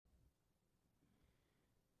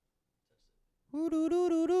Let's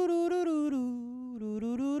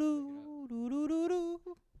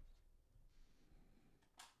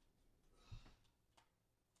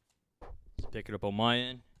pick it up on my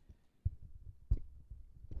end.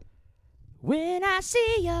 When I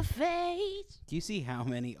see your face. Do you see how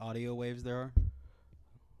many audio waves there are?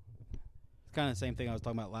 It's kind of the same thing I was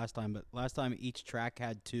talking about last time, but last time each track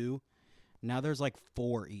had 2. Now there's like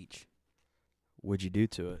 4 each. What'd you do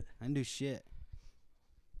to it? I didn't do shit.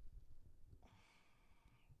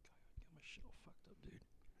 Got my shit all fucked up, dude.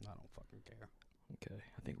 I don't fucking care. Okay,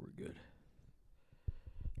 I think we're good.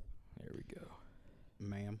 There we go.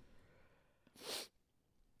 Ma'am.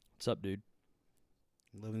 What's up, dude?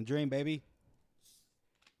 Living the dream, baby.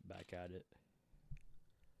 Back at it.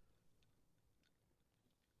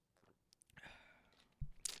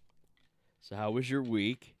 So how was your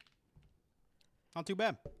week? Not too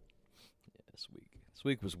bad. Yeah, this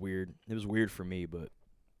week was weird. It was weird for me, but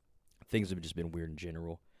things have just been weird in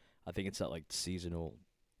general. I think it's that like seasonal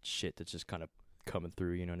shit that's just kind of coming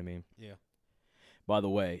through, you know what I mean? Yeah. By the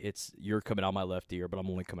way, you're coming out my left ear, but I'm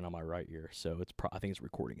only coming out my right ear, so it's I think it's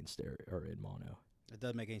recording in stereo or in mono. It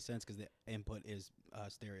doesn't make any sense because the input is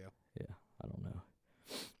stereo. Yeah, I don't know.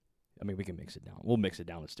 I mean, we can mix it down. We'll mix it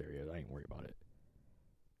down to stereo. I ain't worried about it.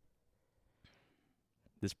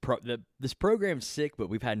 This program's sick, but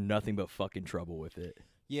we've had nothing but fucking trouble with it.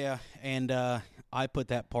 Yeah, and I put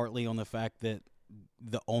that partly on the fact that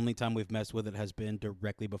the only time we've messed with it has been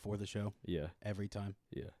directly before the show. Yeah, Every time.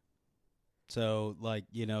 yeah. So, like,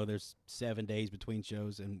 there's 7 days between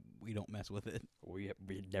shows, and we don't mess with it. We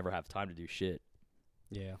never have time to do shit.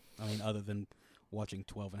 Yeah. I mean, other than watching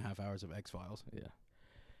 12 and a half hours of X-Files. Yeah.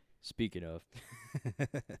 Speaking of,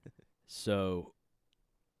 so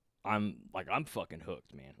I'm fucking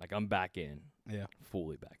hooked, man. Like I'm back in. Yeah.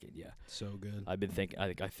 Fully back in. Yeah. So good. I've been thinking.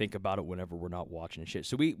 I think about it whenever we're not watching shit.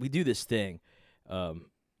 So we do this thing. The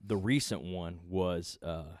recent one was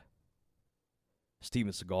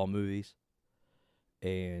Steven Seagal movies,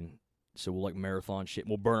 and so we'll like marathon shit.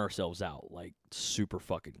 We'll burn ourselves out like super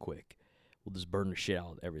fucking quick. We'll just burn the shit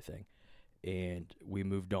out of everything, and we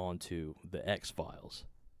moved on to the X-Files,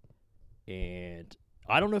 and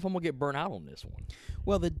I don't know if I'm gonna get burnt out on this one.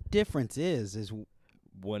 Well, the difference is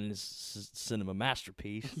One is cinema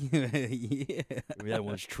masterpiece. yeah. The other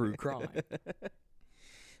one's true crime.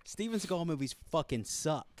 Steven Seagal movies fucking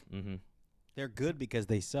suck. Mm-hmm. They're good because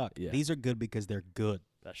they suck. Yeah. These are good because they're good.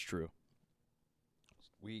 That's true.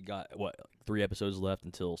 We got, 3 episodes left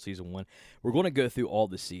until season 1. We're going to go through all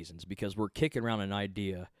the seasons because we're kicking around an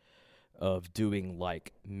idea of doing,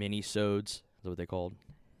 like, mini-sodes. Is that what they called?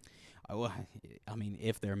 I mean,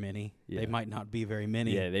 if they're many, Yeah. they might not be very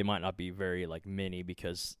many. Yeah, they might not be very, like, mini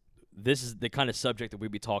because this is the kind of subject that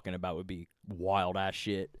we'd be talking about would be wild-ass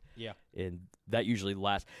shit. Yeah. And that usually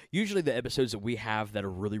lasts. Usually the episodes that we have that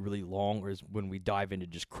are really, really long is when we dive into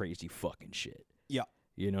just crazy fucking shit. Yeah.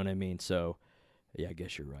 You know what I mean? So, yeah, I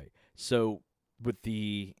guess you're right. So, with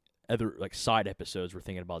the other, like, side episodes, we're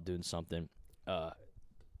thinking about doing something.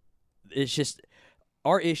 It's just,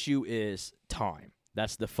 our issue is time.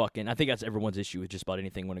 That's the fucking, I think that's everyone's issue with just about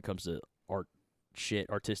anything when it comes to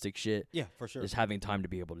artistic shit, Yeah, for sure. is having time to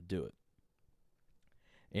be able to do it.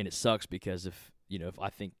 And it sucks because if I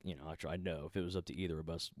think, actually I know if it was up to either of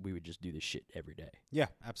us, we would just do this shit every day. Yeah,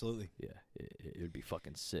 absolutely. Yeah, it would be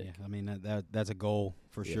fucking sick. Yeah, I mean, that's a goal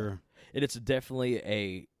for Yeah. sure. And it's definitely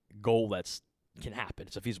a goal that's can happen.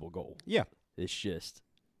 It's a feasible goal. Yeah. It's just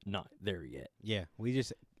not there yet. Yeah,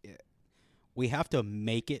 we have to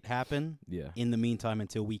make it happen Yeah. in the meantime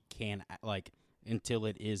until we can, until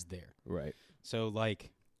it is there. Right. So,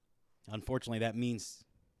 unfortunately, that means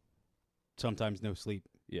sometimes no sleep.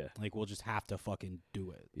 Yeah. Like, we'll just have to fucking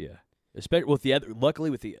do it. Yeah. Especially with luckily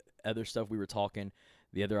with the other stuff we were talking,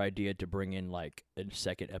 the other idea to bring in like a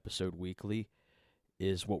second episode weekly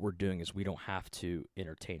is what we're doing is we don't have to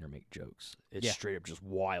entertain or make jokes. It's Yeah. straight up just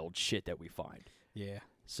wild shit that we find. Yeah.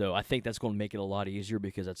 So I think that's going to make it a lot easier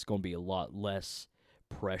because that's going to be a lot less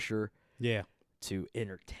pressure Yeah. to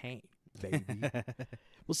entertain, baby.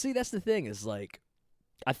 Well, see, that's the thing is like,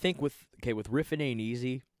 I think with Riffin' Ain't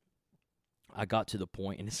Easy, I got to the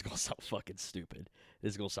point, and this is going to sound fucking stupid.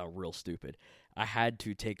 This is going to sound real stupid. I had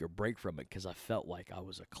to take a break from it because I felt like I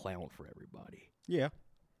was a clown for everybody. Yeah.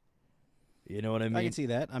 You know what I mean? I can see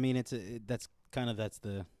that. I mean, that's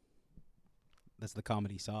the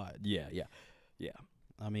comedy side. Yeah.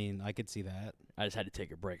 I mean, I could see that. I just had to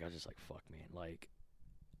take a break. I was just like, fuck, man. Like,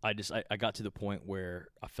 I got to the point where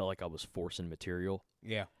I felt like I was forcing material.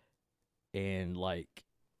 Yeah. And, like,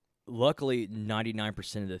 luckily,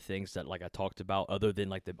 99% of the things that, like, I talked about, other than,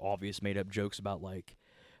 like, the obvious made-up jokes about, like,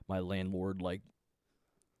 my landlord, like,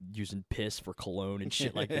 using piss for cologne and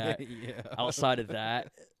shit like that. Yeah. Outside of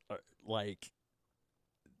that, like,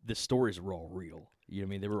 the stories were all real. You know what I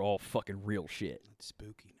mean? They were all fucking real shit. It's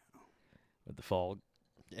spooky now. With the fog.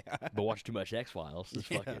 Yeah. But watch too much X-Files. It's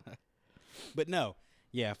fucking, But no.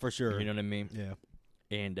 Yeah, for sure. you know what I mean? Yeah.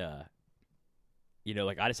 And, you know,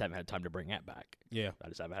 like, I just haven't had time to bring that back. Yeah. I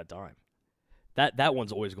just haven't had time. That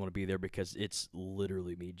one's always going to be there because it's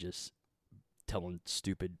literally me just telling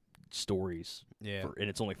stupid stories. Yeah. And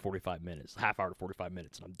it's only 45 minutes, half hour to 45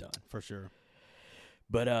 minutes, and I'm done. For sure.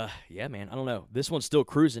 But, yeah, man, I don't know. This one's still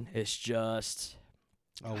cruising. It's just...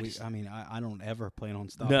 Oh, I don't ever plan on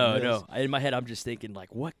stopping. No. In my head, I'm just thinking,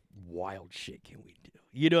 like, what wild shit can we do?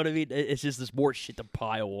 You know what I mean? It's just this more shit to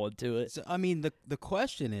pile onto it. So, I mean, the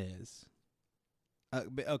question is,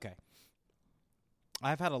 okay.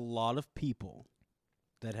 I've had a lot of people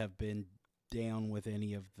that have been down with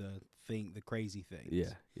any of the crazy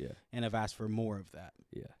things. Yeah. And have asked for more of that.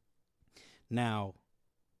 Yeah. Now,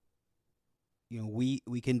 you know,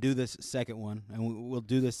 we can do this second one, and we'll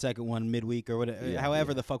do this second one midweek or whatever. Yeah,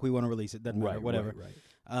 however the fuck we want to release it, doesn't matter. Whatever.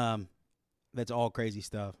 Right. That's all crazy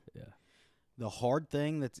stuff. Yeah. The hard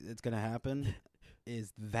thing that's going to happen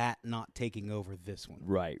is that not taking over this one.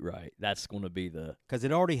 Right. That's going to be the... Because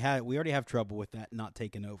we already have trouble with that not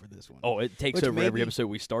taking over this one. Oh, it takes Which over every maybe- episode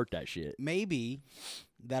we start that shit. Maybe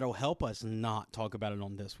that'll help us not talk about it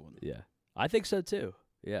on this one. Yeah. I think so, too.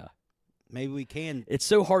 Yeah. Maybe we can. It's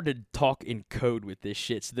so hard to talk in code with this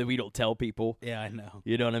shit so that we don't tell people. Yeah, I know.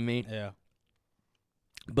 You know what I mean? Yeah.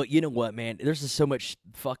 But you know what, man? There's just so much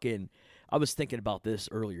fucking... I was thinking about this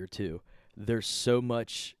earlier, too. There's so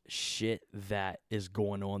much shit that is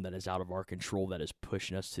going on that is out of our control that is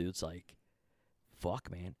pushing us to. It's like, fuck,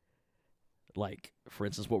 man. Like, for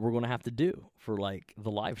instance, what we're going to have to do for, like, the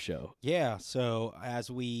live show. Yeah, so as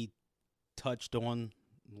we touched on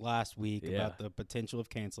last week about the potential of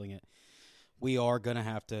canceling it, we are going to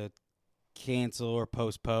have to cancel or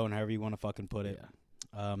postpone, however you want to fucking put it.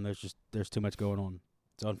 Yeah. There's too much going on.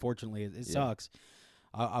 So unfortunately, it sucks.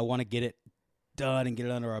 I want to get it done and get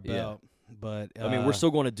it under our belt. But I mean, we're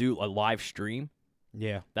still going to do a live stream.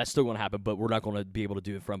 Yeah. That's still going to happen, but we're not going to be able to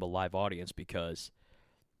do it in front of a live audience because...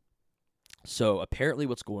 So apparently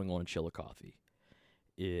what's going on in Chillicothe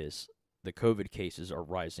is the COVID cases are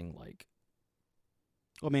rising like...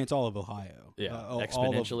 I mean, it's all of Ohio. Yeah,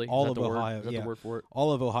 exponentially. All of Ohio. Is that the word for it?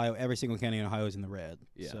 All of Ohio, every single county in Ohio is in the red.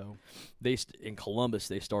 Yeah. So In Columbus,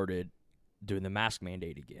 they started doing the mask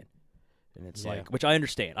mandate again. And it's Yeah. like, which I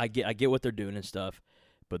understand. I get what they're doing and stuff,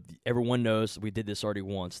 but everyone knows we did this already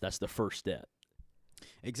once. That's the first step.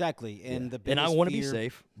 exactly. And the and I biggest want to be fear-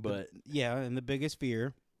 safe, but and the biggest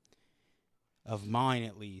fear of mine,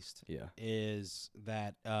 at least, yeah. is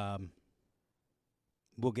that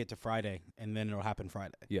we'll get to Friday and then it'll happen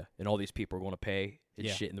Friday. Yeah, and all these people are going to pay and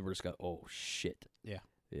Yeah. shit, and then we're just going, oh, shit. Yeah.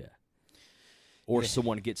 Yeah. Or Yeah.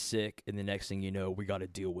 someone gets sick, and the next thing you know, we got to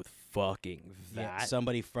deal with fucking Yeah, that.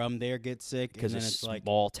 somebody from there gets sick, and Because then it's it's like,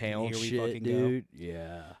 small town here we shit, fucking go. dude.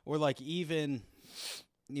 Yeah. or like even,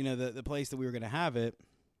 you know, the place that we were gonna have it,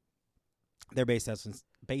 they're based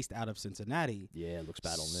out of Cincinnati. Yeah, it looks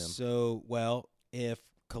bad on them. So, well, if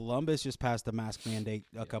Columbus just passed the mask mandate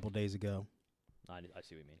a couple days ago, I see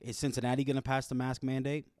what you mean. is Cincinnati going to pass the mask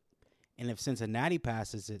mandate? And if Cincinnati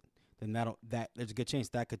passes it, then there's a good chance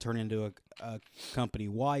that could turn into a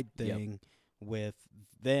company-wide thing with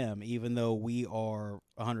them. Even though we are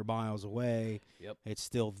 100 miles away, it's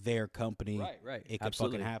still their company. Right. It could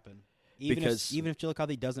Absolutely. fucking happen. Even if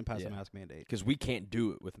Chillicothe doesn't pass the mask mandate. Because we can't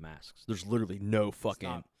do it with masks. There's literally no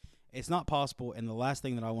fucking... It's not possible. And the last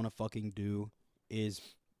thing that I want to fucking do is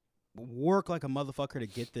work like a motherfucker to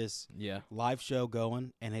get this live show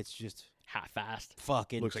going, and it's just half-assed.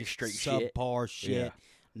 Fucking looks like straight shit. subpar shit. Yeah.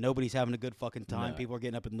 Nobody's having a good fucking time. No. People are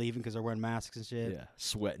getting up and leaving because th're wearing masks and shit. Yeah,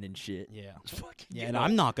 sweating and shit. Yeah. It's fucking And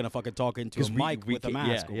I'm not gonna fucking talk into a mic with a can't-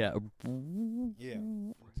 mask on. Yeah. Can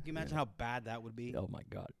you imagine how bad that would be? Oh my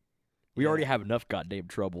god. We already have enough goddamn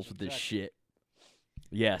troubles with this shit.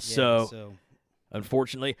 Yeah, Yeah, so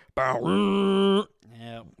unfortunately,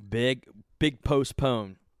 big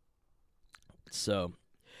postpone. So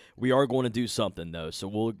we are going to do something though. So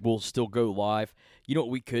we'll still go live. You know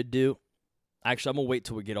what we could do? Actually, I'm gonna wait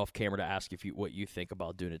till we get off camera to ask what you think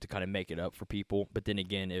about doing it to kind of make it up for people. But then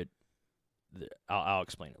again, I'll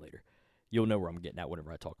explain it later. You'll know where I'm getting at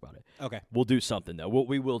whenever I talk about it. Okay. We'll do something though.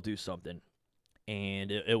 We will do something,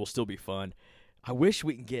 and it will still be fun. I wish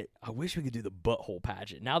we could do the butthole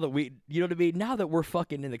pageant. Now that you know what I mean? Now that we're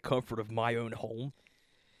fucking in the comfort of my own home.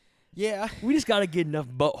 Yeah. We just got to get enough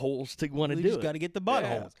buttholes to want to do it. We just got to get the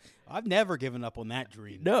buttholes. I've never given up on that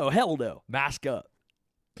dream. No, hell no. Mask up.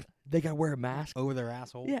 They gotta wear a mask. Over their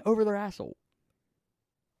asshole? Yeah, over their asshole.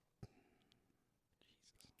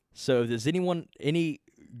 So does any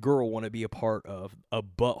girl want to be a part of a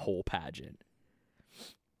butthole pageant?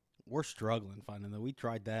 We're struggling finding that. We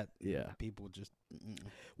tried that. Yeah. People just.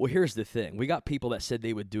 Well, here's the thing. We got people that said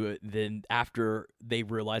they would do it, then after they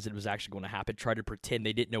realized it was actually going to happen, tried to pretend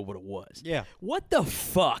they didn't know what it was. Yeah. What the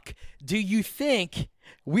fuck do you think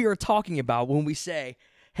we are talking about when we say,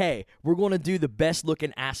 hey, we're going to do the best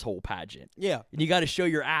looking asshole pageant? Yeah. And you got to show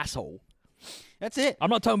your asshole. That's it. I'm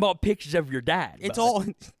not talking about pictures of your dad. It's bud. all.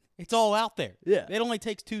 It's all out there. Yeah. It only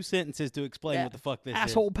takes 2 sentences to explain Yeah. what the fuck this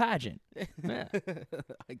asshole pageant. Yeah. is.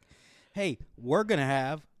 Like, hey, we're gonna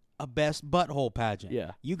have a best butthole pageant.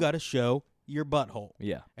 Yeah. You got to show your butthole.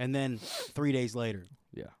 Yeah. And then 3 days later.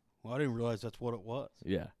 Yeah. Well, I didn't realize that's what it was.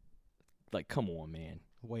 Yeah. Like, come on, man.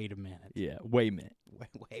 Wait a minute. Yeah. Wait a minute.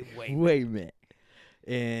 Wait. Wait a minute.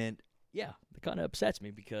 And yeah, it kind of upsets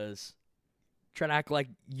me because trying to act like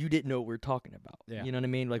you didn't know what we were talking about. Yeah. You know what I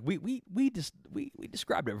mean? Like we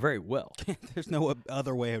described it very well. There's no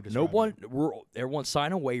other way of No describing one, everyone's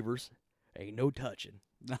signing waivers. Ain't no touching.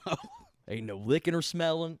 it. No. Ain't no licking or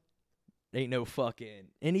smelling. Ain't no fucking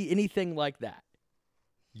anything like that.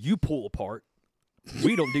 You pull apart.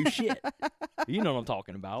 We don't do shit. You know what I'm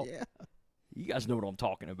talking about. Yeah. You guys know what I'm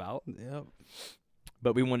talking about. Yep.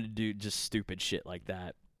 But we wanted to do just stupid shit like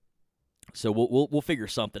that. So we'll figure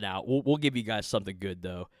something out. We'll give you guys something good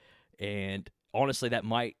though. And honestly, that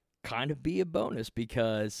might kind of be a bonus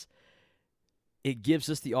because it gives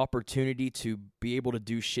us the opportunity to be able to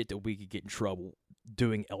do shit that we could get in trouble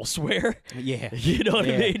doing elsewhere. Yeah. You know what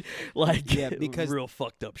I Yeah. mean? Like, Yeah, because- real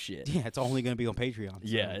fucked up shit. Yeah, it's only going to be on Patreon. so-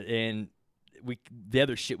 Yeah, and the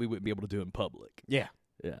other shit we wouldn't be able to do in public. Yeah.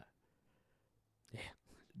 Yeah. Yeah.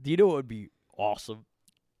 Do you know what would be awesome?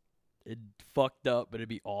 It fucked up, but it'd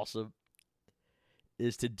be awesome.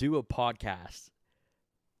 Is to do a podcast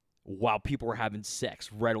while people are having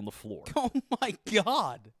sex right on the floor. Oh my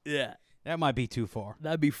God. Yeah. That might be too far.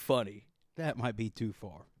 That'd be funny. That might be too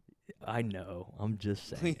far. I know. I'm just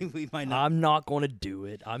saying. we might not. I'm not going to do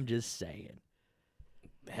it. I'm just saying.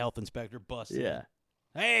 Health inspector busted. Yeah.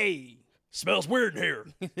 Hey. Smells weird in here.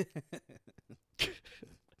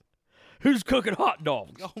 Who's cooking hot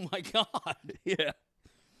dogs? Oh my God. Yeah.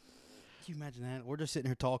 Can you imagine that? We're just sitting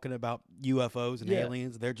here talking about UFOs and Yeah.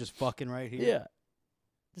 aliens. They're just fucking right here. Yeah.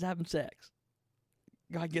 Just having sex.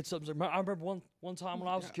 Guy gets up and says, I remember one time when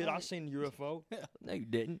I was a kid, I seen a UFO. Yeah. No, you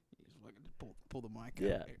didn't. Just fucking pull the mic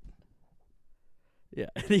Yeah. out. Here. Yeah.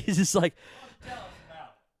 And he's just like,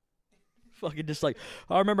 fucking just like,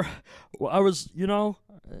 I remember, well, I was, they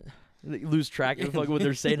lose track of fucking what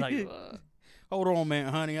they're saying. Like, Hold on, man,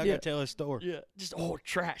 honey. I Yeah. got to tell a story. yeah, just,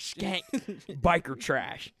 trash, skank, biker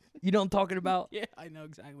trash. You know what I'm talking about? Yeah, I know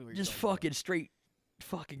exactly what you're Just talking fucking straight,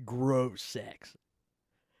 fucking gross sex.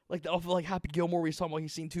 Like off of like Happy Gilmore, where he's talking about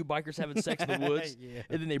he's seen two bikers having sex in the woods, Yeah.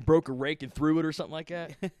 and then they broke a rake and threw it or something like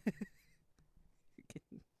that.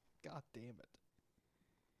 God damn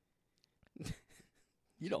it.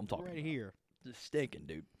 You know what I'm talking Right about. here. Just stinking,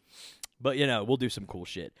 dude. But, we'll do some cool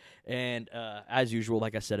shit. And as usual,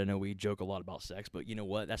 like I said, I know we joke a lot about sex, but you know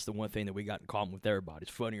what? That's the one thing that we got in common with everybody.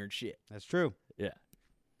 It's funnier and shit. That's true. Yeah.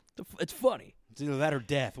 It's funny. It's either that or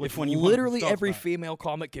death. Which If one you want to literally talk every about? female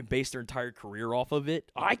comic can base their entire career off of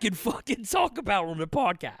it, I can fucking talk about it on the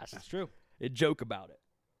podcast That's true. and joke about it.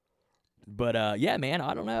 But, yeah, man,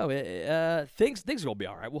 I don't know. Things are going to be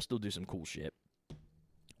all right. We'll still do some cool shit.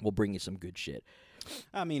 We'll bring you some good shit.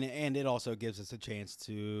 I mean, and it also gives us a chance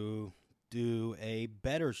to do a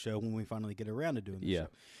better show when we finally get around to doing the Yeah. show.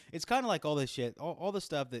 It's kind of like all this shit, all the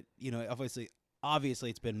stuff that, obviously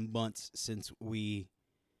it's been months since we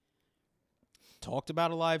talked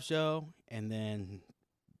about a live show and then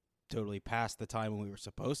totally past the time when we were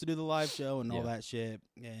supposed to do the live show and all Yeah. that shit,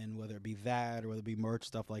 and whether it be that or whether it be merch,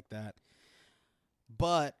 stuff like that.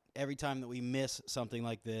 But every time that we miss something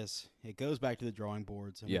like this, it goes back to the drawing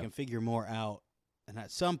boards and Yeah. we can figure more out. And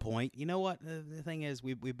at some point, you know what? The thing is,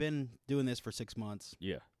 we've been doing this for 6 months.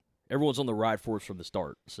 Yeah. Everyone's on the ride for us from the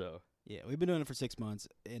start, so. Yeah, we've been doing it for 6 months,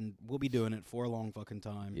 and we'll be doing it for a long fucking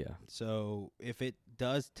time. Yeah. So if it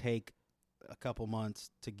does take a couple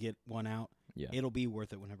months to get one out, Yeah. it'll be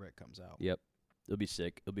worth it whenever it comes out. Yep. It'll be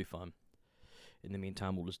sick. It'll be fun. In the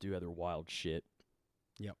meantime, we'll just do other wild shit.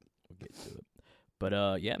 Yep. We'll get to it.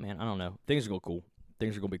 But, yeah, man, I don't know. Things are going to cool.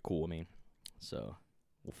 Things are going to be cool, so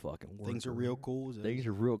we'll fucking work. Things are real cool. Things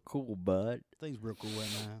are real cool, bud. Things real cool right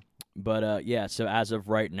now. But, yeah, so as of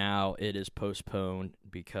right now, it is postponed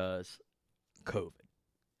because COVID.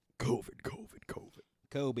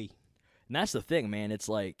 Kobe. And that's the thing, man. It's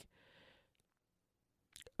like,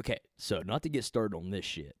 Okay, so not to get started on this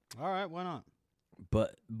shit, All right, why not?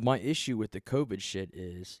 but my issue with the COVID shit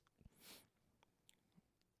is,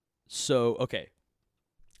 so, okay,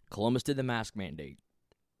 Columbus did the mask mandate,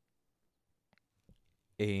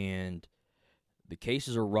 and the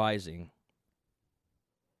cases are rising,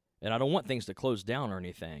 and I don't want things to close down or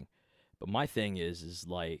anything, but my thing is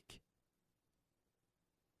like,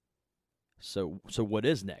 so what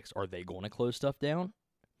is next? Are they going to close stuff down?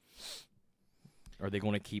 Are they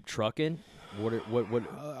going to keep trucking? What?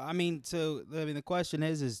 The question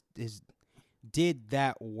is did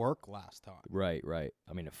that work last time? Right.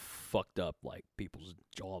 I mean, it fucked up like people's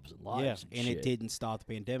jobs and lives. Yeah, and shit. it didn't stop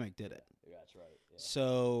the pandemic, did it? Yeah, that's right. Yeah.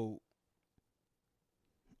 So,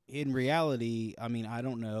 in reality, I mean, I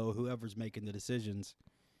don't know. Whoever's making the decisions,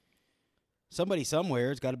 somebody somewhere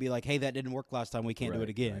has got to be like, "Hey, that didn't work last time. We can't do it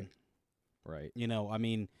again." Right. You know, I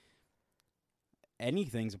mean,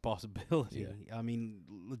 anything's a possibility. Yeah. I mean,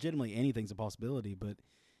 legitimately, anything's a possibility. But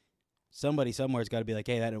somebody somewhere's got to be like,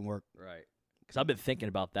 "Hey, that didn't work." Right. Because I've been thinking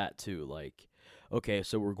about that too. Like, okay,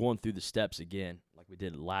 so we're going through the steps again, like we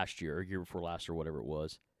did last year or year before last or whatever it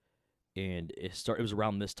was, and it was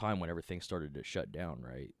around this time when everything started to shut down,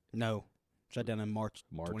 right? No, shut down in March.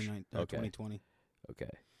 Okay. 2020. Okay.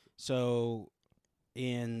 So,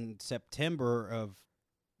 in September of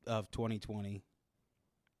 2020,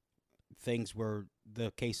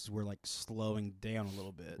 the cases were like slowing down a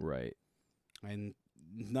little bit, Right. and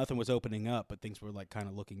nothing was opening up, but things were like kind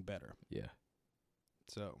of looking better. Yeah.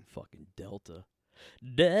 So, Fucking Delta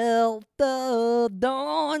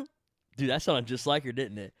Dawn. Dude, that sounded just like her,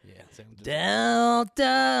 didn't it? yeah,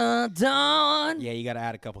 Delta Dawn. yeah, you got to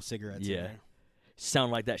add a couple cigarettes. Yeah. in there.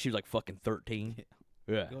 Sound like that. She was like fucking 13.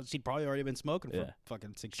 Yeah. Well, she'd probably already been smoking for Yeah.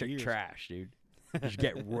 fucking 6 Straight years. trash, dude. Just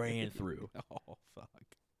get ran through. Oh fuck.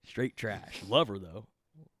 Straight trash. Love her though.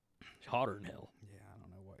 She's hotter than hell. Yeah, I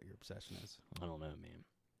don't know what your obsession is. I don't know, man.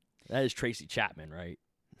 That is Tracy Chapman, right?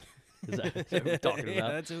 Is that what we're talking about?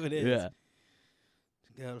 Yeah, that's who it is. Yeah.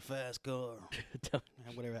 Got a fast car.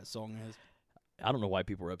 Whatever that song is. I don't know why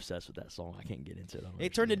people are obsessed with that song. I can't get into it.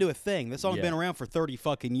 It turned into a thing. This song's Yeah. been around for 30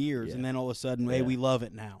 fucking years, and Yeah. then all of a sudden, hey, Yeah. we love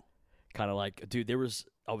it now. kind of like, dude.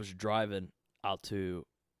 I was driving out to.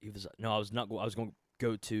 I was not. I was going to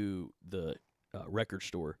go to the record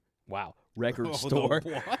store. Wow, record Oh, store.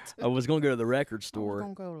 What? I was going to go to the record store.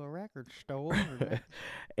 I'm gonna go to the record store.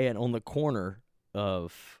 And on the corner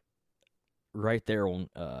of right there on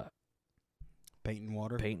Paint and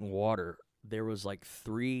water. Paint and Water, there was like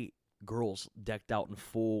 3 girls decked out in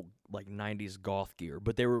full like 90s goth gear,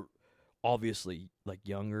 but they were obviously like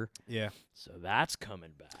younger. Yeah. So that's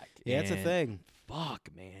coming back. Yeah, it's a And thing. Fuck,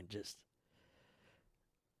 man, just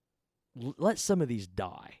let some of these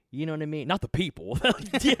die. You know what I mean? Not the people.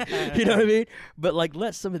 You know what I mean? But like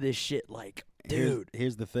let some of this shit like, dude.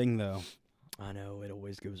 Here's the thing, though. I know it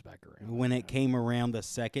always goes back around. When it came around the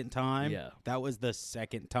second time, Yeah. that was the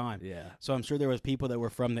second time. Yeah. So I'm sure there was people that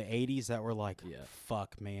were from the 80s that were like, Yeah.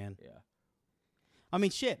 fuck, man. Yeah. I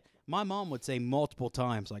mean, shit. My mom would say multiple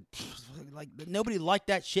times, like nobody liked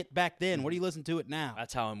that shit back then. What do you listen to it now?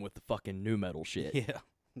 That's how I'm with the fucking new metal shit.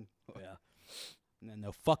 Yeah. Yeah.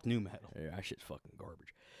 No, fuck new metal. Yeah, that shit's fucking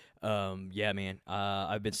garbage. Yeah, man.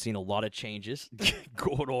 I've been seeing a lot of changes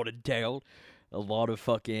going on in town. A lot of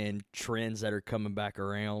fucking trends that are coming back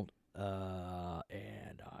around.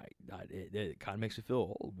 And it kind of makes me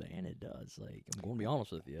feel old, man. It does. Like, I'm going to be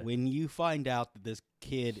honest with you. When you find out that this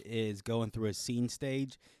kid is going through a scene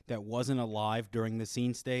stage that wasn't alive during the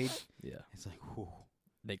scene stage, Yeah. it's like, whew.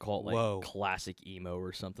 They call it like Whoa. classic emo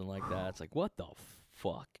or something like that. It's like, what the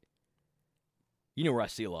fuck? You know where I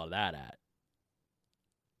see a lot of that at?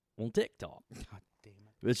 On TikTok. God damn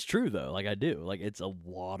it. It's true though. Like I do. Like it's a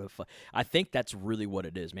lot of fun. I think that's really what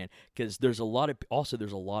it is, man. Because there's a lot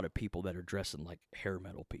of people that are dressing like hair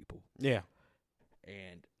metal people, Yeah.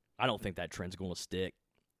 and I don't think that trend's going to stick.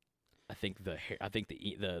 I think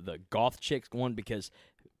the goth chicks going because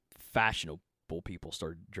fashionable people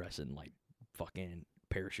started dressing like fucking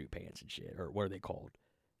parachute pants and shit, or what are they called?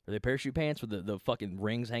 Are they parachute pants with the fucking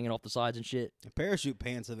rings hanging off the sides and shit? Parachute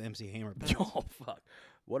pants are the MC Hammer pants. Oh fuck!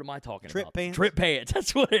 What am I talking Trip about? pants? Trip pants.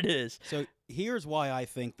 That's what it is. So here's why I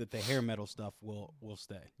think that the hair metal stuff will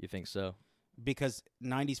stay. You think so? Because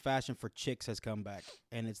 90s fashion for chicks has come back,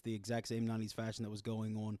 and it's the exact same 90s fashion that was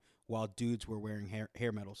going on while dudes were wearing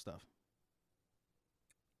hair metal stuff.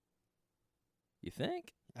 You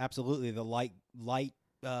think? Absolutely. The light Light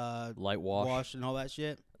wash, wash and all that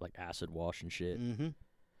shit. like acid wash and shit. Mm-hmm.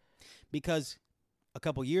 Because a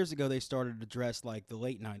couple years ago, they started to dress like the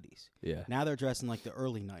late 90s. Yeah. Now they're dressing like the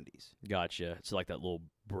early 90s. Gotcha. It's like that little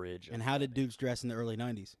bridge. And how did dudes dress in the early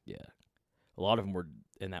 90s? Yeah. a lot of them were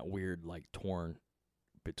in that weird like torn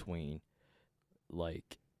between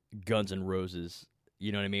like Guns N' Roses.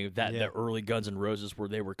 You know what I mean? That Yeah. the early Guns N' Roses where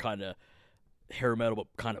they were kind of hair metal but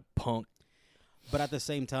kind of punk. But at the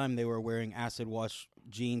same time, they were wearing acid wash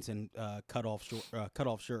jeans and cut off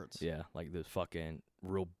shirts. Yeah, like the fucking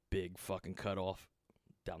real big fucking cutoff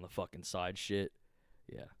down the fucking side shit.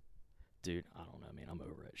 Yeah, dude, I don't know, man. I'm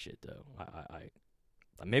over that shit though. I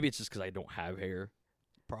maybe it's just because I don't have hair.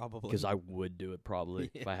 Probably. Because I would do it probably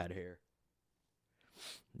if I had hair.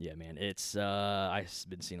 Yeah, man. It's I've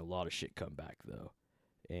been seeing a lot of shit come back though,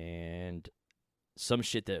 and some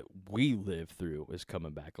shit that we lived through is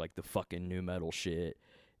coming back, like the fucking new metal shit,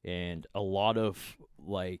 and a lot of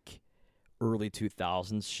like early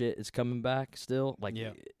 2000s shit is coming back still. Like,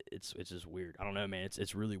 Yeah. it's just weird. I don't know, man.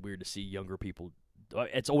 It's really weird to see younger people.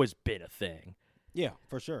 It's always been a thing, Yeah,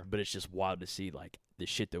 for sure. but it's just wild to see like the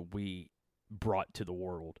shit that we brought to the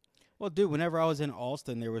world. Well, dude, whenever I was in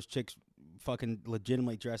Austin, there was chicks fucking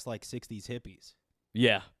legitimately dressed like 60s hippies.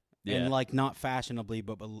 Yeah. Yeah. And, like, not fashionably,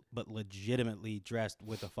 but legitimately dressed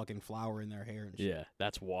with a fucking flower in their hair and shit. Yeah,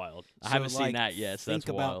 that's wild. I So, haven't seen like, that yet, so think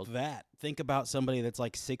that's about wild. that. Think about somebody that's,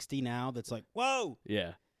 like, 60 now that's like, whoa!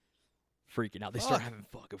 Yeah. Freaking out. They start Fuck. having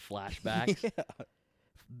fucking flashbacks. Yeah.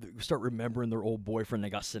 They start remembering their old boyfriend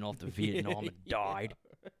that got sent off to Vietnam and died.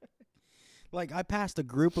 Like, I passed a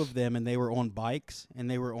group of them, and they were on bikes,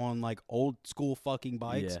 and they were on, like, old-school fucking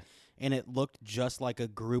bikes. Yeah. And it looked just like a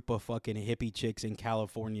group of fucking hippie chicks in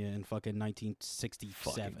California in fucking 1967.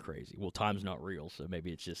 Fucking crazy. Well, time's not real, so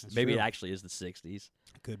maybe it's just That's maybe true. it actually is the 60s.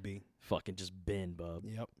 Could be. Fucking just been, bub.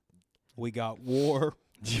 Yep. We got war.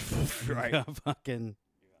 We Right. got fucking.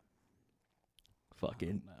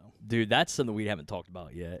 Fucking No. dude, that's something we haven't talked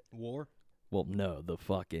about yet. War? Well, no, the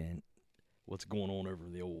fucking what's going on over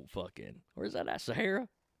the old fucking where's that at? Sahara?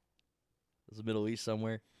 Is the Middle East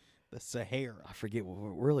somewhere? The Sahara. I forget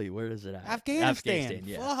really where is it at? Afghanistan.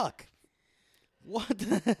 yeah. Fuck. What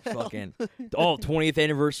the hell? Fucking 20th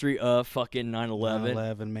anniversary of fucking 9/11.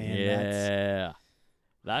 9/11, man. Yeah.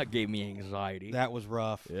 That gave me anxiety. That was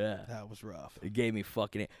rough. Yeah. That was rough. It gave me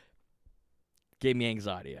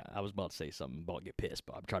anxiety. I was about to say something about get pissed,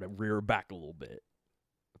 but I'm trying to rear back a little bit.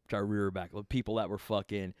 People that were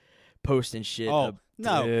fucking posting shit. Oh,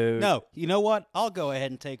 no. dude. No. You know what? I'll go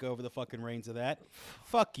ahead and take over the fucking reins of that.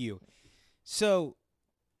 Fuck you. So,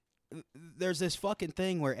 there's this fucking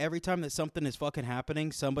thing where every time that something is fucking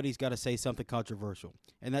happening, somebody's got to say something controversial.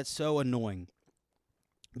 And that's so annoying.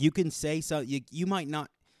 You can say something. You might not.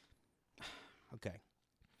 Okay.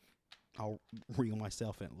 I'll reel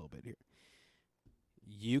myself in a little bit here.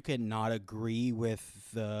 You can not agree with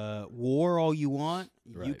the war all you want.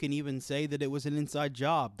 You Right. can even say that it was an inside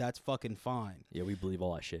job. That's fucking fine. Yeah, we believe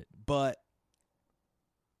all that shit. But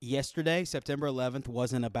yesterday, September 11th,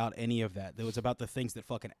 wasn't about any of that. It was about the things that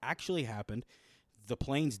fucking actually happened. The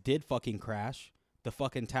planes did fucking crash. The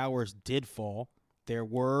fucking towers did fall. There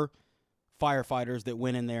were firefighters that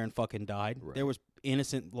went in there and fucking died. Right. There was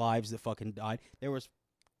innocent lives that fucking died. There was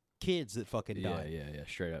kids that fucking died. Yeah,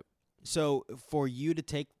 straight up. So for you to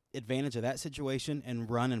take advantage of that situation and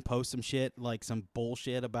run and post some shit, like some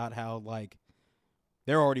bullshit about how, like,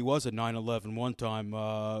 there already was a 9/11 one time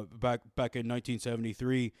back in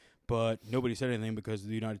 1973, but nobody said anything because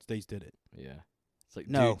the United States did it. Yeah. It's like,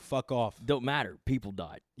 No, dude, fuck off. don't matter. People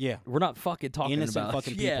died. Yeah. We're not fucking talking Innocent about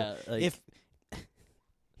fucking people. Yeah, like,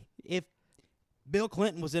 If Bill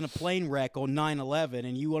Clinton was in a plane wreck on 9/11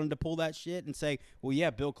 and you wanted to pull that shit and say, well, yeah,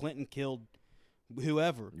 Bill Clinton killed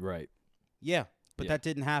whoever. right. Yeah, but Yeah. that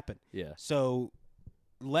didn't happen. Yeah. So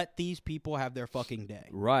let these people have their fucking day.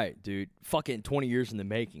 Right, dude. Fucking 20 years in the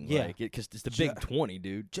making. Yeah. Like, because it's the big 20,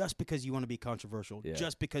 dude. Just because you want to be controversial, Yeah.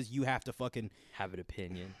 just because you have to fucking Have an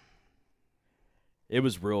opinion. It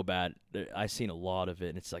was real bad. I seen a lot of it,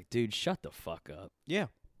 and it's like, dude, shut the fuck up. yeah,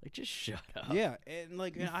 Like, just shut up. yeah, and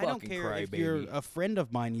like You I don't fucking care cry, if you're baby. a friend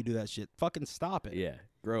of mine, you do that shit. Fucking stop it. Yeah.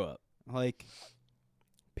 Grow up. Like,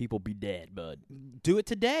 People be dead, bud. do it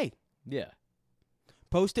today. Yeah.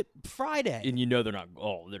 Post it Friday. And you know they're not.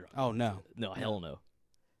 Oh, they're not. Oh no, No, hell no.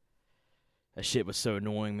 That shit was so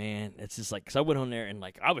annoying, man. It's just like, because I went on there and,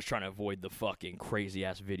 like, I was trying to avoid the fucking crazy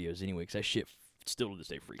ass videos anyway, because that shit still to this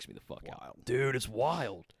day freaks me the fuck out. Wild. Dude, it's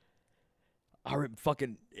wild. I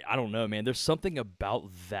don't know, man. There's something about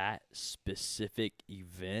that specific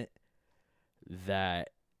event that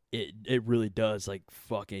it really does, like,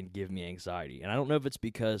 fucking give me anxiety. And I don't know if it's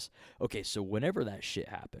because, okay, so whenever that shit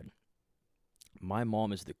happened, my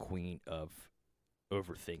mom is the queen of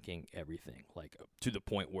overthinking everything, like, to the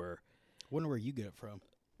point where, Wonder where you get it from.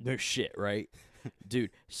 no shit, right?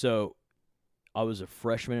 Dude, so I was a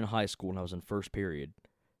freshman in high school and I was in first period,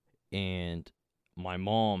 and my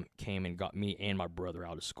mom came and got me and my brother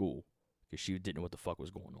out of school because she didn't know what the fuck was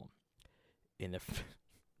going on. And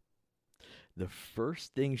the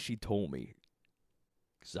first thing she told me,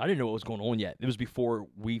 because I didn't know what was going on yet. It was before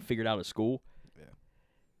we figured out at school. Yeah.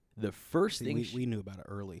 The first See, thing we knew about it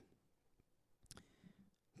early.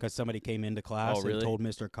 Because somebody came into class really? and told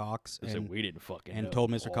Mr. Cox we didn't fucking and know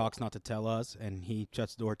told Mr. all. Cox not to tell us, and he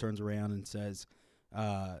shuts the door, turns around, and says,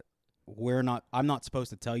 I'm not supposed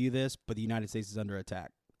to tell you this, but the United States is under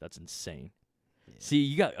attack. That's insane. Yeah. See,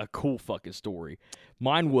 you got a cool fucking story.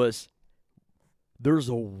 Mine was, there's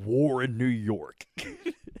a war in New York.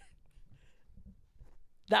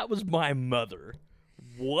 That was my mother.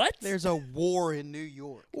 What? There's a war in New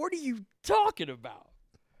York. What are you talking about?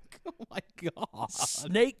 Oh my God.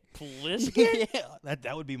 Snake Plissken? Yeah,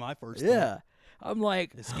 that would be my first Yeah. I'm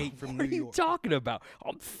like, Escape from what New are you York. talking about?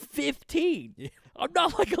 I'm 15. Yeah. I'm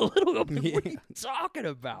not like a little. What are Yeah. you talking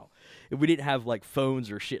about? And we didn't have like phones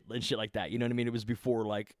or shit like that. You know what I mean? It was before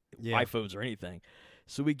like Yeah. iPhones or anything.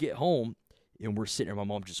 So we get home and we're sitting there. My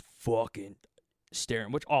mom just fucking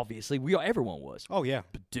staring, which obviously everyone was. Oh, yeah.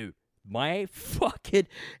 But dude, my fucking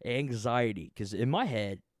anxiety, because in my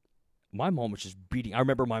head, my mom was just beating. I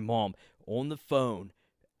remember my mom on the phone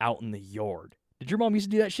out in the yard. Did your mom used to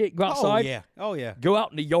do that shit? Go outside? Oh, yeah. Oh, yeah. Go out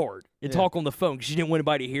in the yard and Yeah. talk on the phone because she didn't want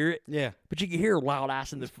anybody to hear it. Yeah. But you could hear her loud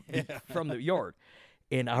ass Yeah. from the yard.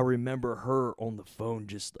 And I remember her on the phone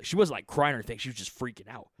just, she wasn't like crying or anything. She was just freaking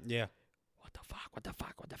out. Yeah. What the fuck? What the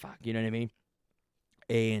fuck? What the fuck? You know what I mean?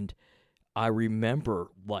 And I remember,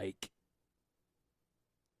 like,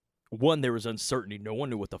 one, there was uncertainty. No one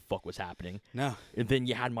knew what the fuck was happening. No. And then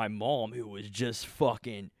you had my mom, who was just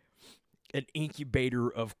fucking an incubator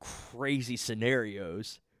of crazy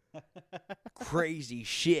scenarios, crazy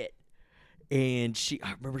shit. And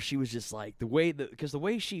I remember she was just like, the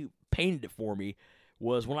way she painted it for me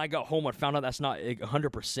was when I got home, I found out that's not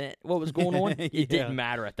 100% what was going on. It Yeah. didn't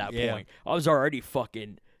matter at that Yeah. point. I was already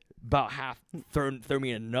fucking about half throw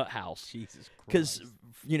me in a nut house. Jesus Christ. Because,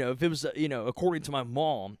 if it was, according to my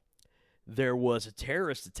mom, there was a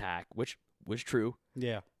terrorist attack, which was true,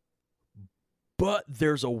 Yeah. but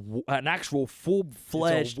there's an actual It's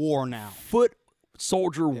full-fledged a war now. foot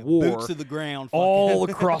soldier Yeah, war Boots to the ground. all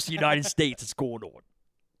fucking- across the United States that's going on.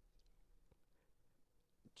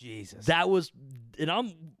 Jesus. That was,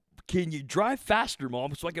 and can you drive faster,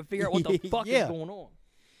 Mom, so I can figure out what the fuck Yeah. is going on?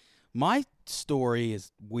 My story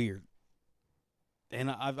is weird, and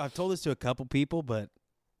I've told this to a couple people, but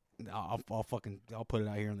I'll put it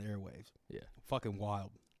out here on the airwaves. Yeah. Fucking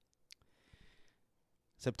wild.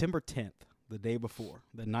 September 10th,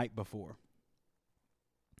 the night before.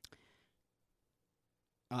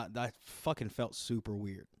 I fucking felt super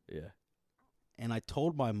weird, Yeah. and I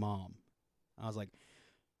told my mom, I was like,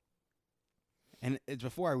 and it's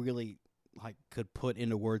before I really could put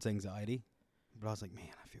into words anxiety, but I was like,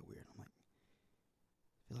 man, I feel weird. I'm like,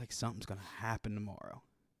 I feel like something's gonna happen tomorrow.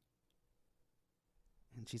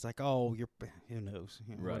 And she's like, "Oh, who knows?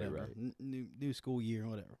 Right, Whatever. right. New school year,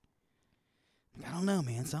 whatever." I'm like, I don't know,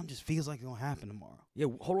 man. Something just feels like it's gonna happen tomorrow. Yeah,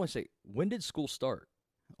 hold on a second. When did school start?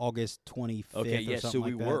 August 25th. Okay, or yeah, something so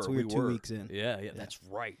like we that. were. So we were 2 weeks in. Yeah, that's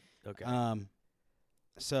right. Okay.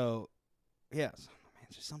 So, yes, man,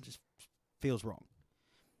 something just feels wrong.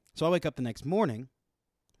 So I wake up the next morning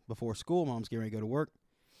before school. Mom's getting ready to go to work,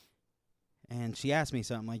 and she asked me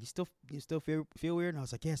something like, "You still feel weird?" And I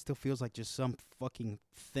was like, "Yeah, it still feels like just some fucking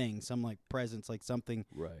thing, some like presence, like something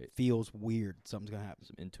right. feels weird. Something's gonna happen."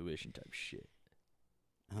 Some intuition type shit.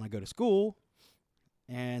 And I go to school,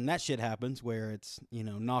 and that shit happens where it's,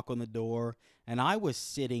 knock on the door. And I was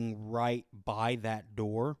sitting right by that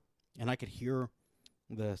door, and I could hear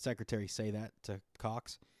the secretary say that to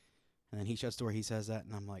Cox. And then he shuts the door, he says that,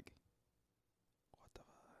 and I'm like, what the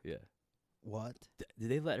fuck? Yeah. What? Did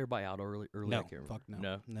they let everybody out early? I No, can't remember. fuck no.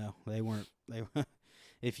 No. No, they weren't. They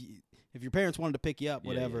if your parents wanted to pick you up, Yeah,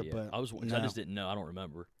 whatever, yeah. but I no. just didn't know. I don't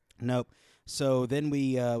remember. Nope. So then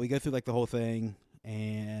we go through the whole thing,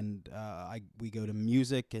 and we go to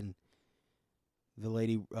music, and the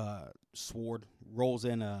lady Sword rolls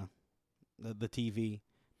in the TV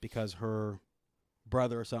because her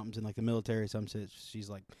brother or something's in the military or something. She's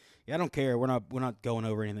like, "Yeah, I don't care. We're not going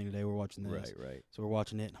over anything today. We're watching this." Right. So we're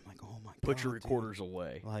watching it, and I'm like, "Oh my god!" Put your dude." recorders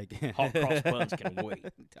away. Like Hot cross buns can wait.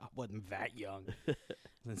 I wasn't that young. I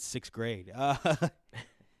was in 6th grade.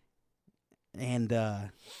 And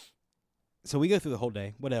so we go through the whole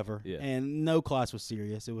day, whatever. Yeah. And no class was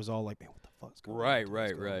serious. It was all like, man, what the fuck's going on? Right,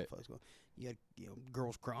 What's going on? right. What the fuck's going on? You had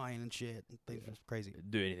girls crying and shit. And things was crazy.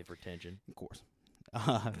 Do anything for attention. Of course.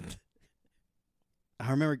 I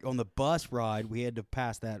remember on the bus ride, we had to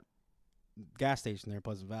pass that gas station there in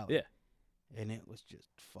Pleasant Valley. Yeah. And it was just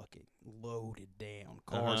fucking loaded down.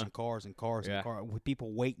 Cars and cars and cars Yeah. and cars. With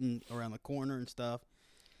people waiting around the corner and stuff.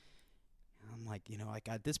 And I'm like, like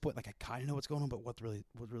at this point, like I kind of know what's going on, but what's really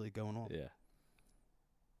going on? Yeah.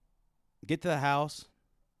 Get to the house.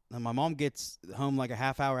 And my mom gets home like a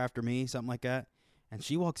half hour after me, something like that. And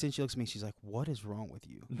she walks in, she looks at me, she's like, "What is wrong with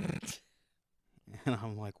you?" And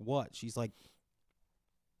I'm like, "What?" She's like,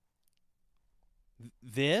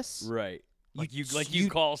 "This?" Right. You- You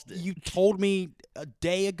caused it. You told me a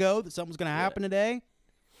day ago that something was going to happen today.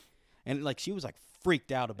 And like she was like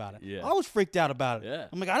freaked out about it. Yeah. I was freaked out about it. Yeah.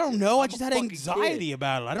 I'm like, I don't know. I I'm just a had fucking anxiety kid.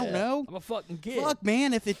 about it. I don't know. I'm a fucking kid. Fuck,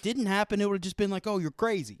 man. If it didn't happen, it would have just been like, "Oh, you're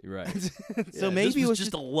crazy." Right. So Yeah, maybe this it was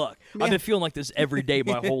just just a luck. Yeah. I've been feeling like this every day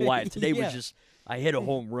my whole life. Today Yeah. was just I hit a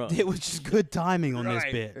home run. it was just good timing on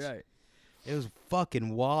right, this bitch. Right. It was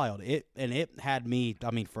fucking wild. It had me. I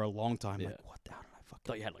mean, for a long time. Yeah. Like, what the hell did I fucking?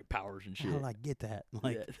 Thought you had like powers and shit. How did I get that?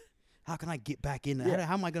 Like, Yeah. how can I get back into? Yeah.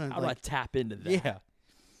 How am I gonna? How do I like, tap into that? yeah.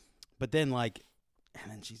 But then like,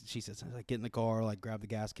 and then she says like, get in the car, like grab the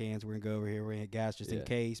gas cans. We're gonna go over here. We're gonna get gas just in Yeah.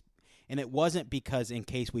 case. And it wasn't because in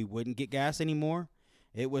case we wouldn't get gas anymore.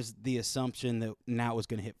 It was the assumption that now it was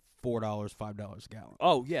gonna hit $4, $5 a gallon.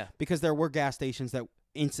 Oh yeah. Because there were gas stations that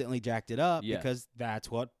instantly jacked it up Yeah. because that's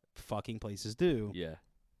what fucking places do. Yeah.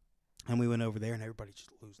 And we went over there and everybody just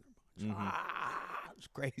losing their minds. Mhm. It was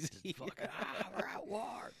crazy. Fucking, we're at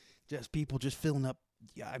war. Just people just filling up.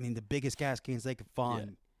 Yeah, I mean the biggest gas cans they could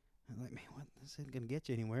find. I'm like, man, what? This isn't gonna get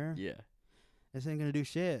you anywhere. Yeah. This ain't gonna do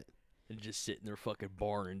shit. And just sit in their fucking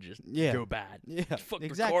barn and just Yeah. go bad. Yeah, Fuck their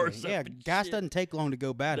exactly. cars up Yeah, and gas shit. doesn't take long to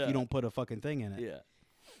go bad if you No. don't put a fucking thing in it. Yeah.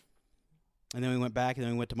 And then we went back and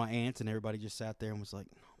then we went to my aunt's and everybody just sat there and was like,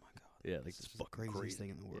 oh my god, Yeah. Like this this is the fucking craziest crazy thing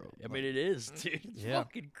in the world. I mean, it is, dude. It's Yeah.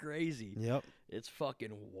 fucking crazy. Yep. It's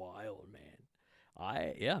fucking wild, man.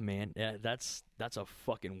 Yeah, man. Yeah, that's a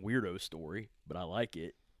fucking weirdo story, but I like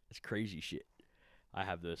it. It's crazy shit. I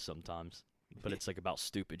have those sometimes, but it's like about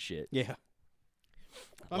stupid shit. Yeah.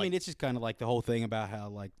 I Like- mean, it's just kind of like the whole thing about how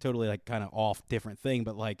like totally like kind of off different thing,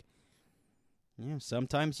 but like,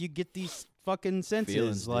 sometimes you get these fucking senses.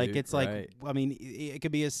 Feelings, like dude, it's like, right. I mean, it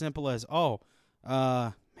could be as simple as, oh,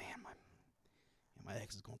 man, my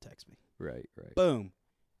ex is gonna text me. Right, right. Boom,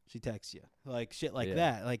 she texts you. Like shit like Yeah.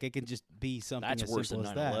 that. Like it can just be something That's as worse than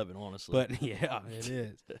simple as that. 9/11, honestly. But yeah, it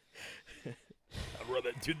is. I'd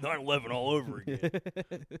rather do 9/11 all over again.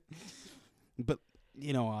 But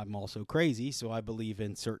I'm also crazy, so I believe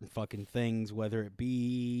in certain fucking things, whether it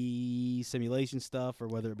be simulation stuff or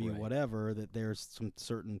whether it be Right. whatever. That there's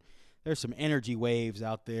some energy waves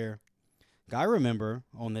out there. I remember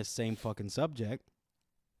on this same fucking subject.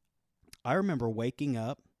 I remember waking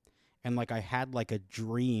up and like I had like a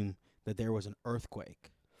dream that there was an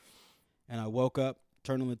earthquake, and I woke up,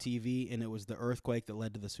 turned on the TV, and it was the earthquake that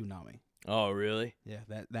led to the tsunami. Oh, really? Yeah,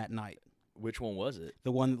 that night. Which one was it?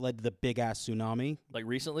 The one that led to the big ass tsunami, Like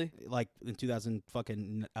recently? like in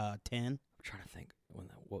 2010. I'm trying to think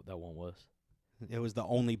what that one was. It was the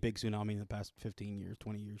only big tsunami in the past 15 years,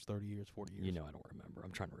 20 years, 30 years, 40 years. I don't remember.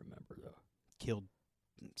 I'm trying to remember though. Killed.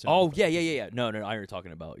 Oh, several yeah. No, I know what you're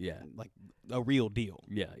talking about. Yeah. Like a real deal.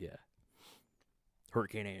 Yeah.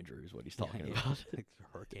 Hurricane Andrew is what he's talking Yeah. about.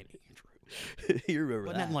 Hurricane Andrew. You remember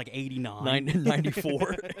Wasn't that in like 89?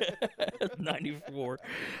 94. 94.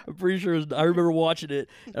 I'm pretty sure I remember watching it,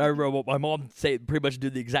 and I remember my mom pretty much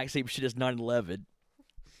did the exact same shit as 9/11.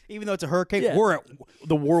 Even though it's a hurricane, Yeah. we're at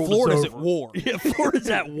The world Florida's is at over. war. Yeah, Florida's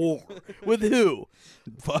at war. With who?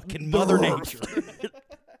 Fucking The Mother Earth. Nature.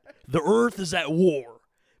 The Earth is at war.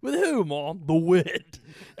 With who, Mom? The wind.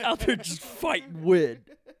 Out there just fighting wind.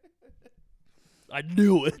 I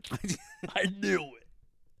knew it. I knew it.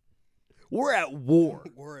 We're at war.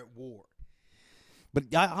 We're at war.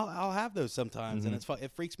 But I'll have those sometimes, and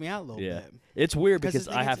it freaks me out a little Yeah. bit. It's weird because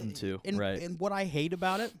the I thing have is, them too. And, Right. And what I hate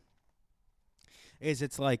about it is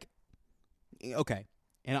it's like, okay,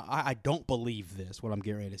 and I don't believe this, what I'm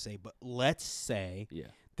getting ready to say, but let's say Yeah.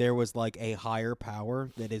 there was like a higher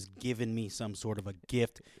power that has given me some sort of a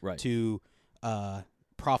gift Right. to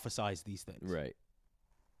prophesize these things. Right.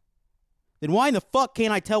 Then why in the fuck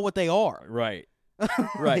can't I tell what they are? Right.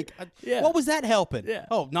 Like, Right. Yeah. What was that helping? Yeah.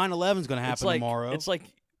 Oh, 9/11's going to happen It's like tomorrow. it's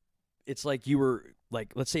like you were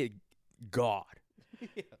like, let's say God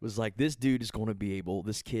was like, this kid is going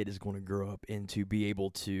to grow up into be able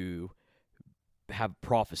to have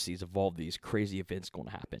prophecies of all these crazy events going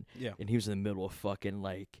to happen. Yeah. And he was in the middle of fucking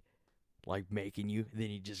like making you, and then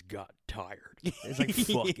he just got tired. It's like,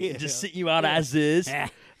 fuck it. Yeah. Just sit you out as is.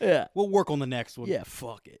 Yeah. We'll work on the next one. Yeah,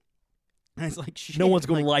 fuck it. And it's like, shit. No one's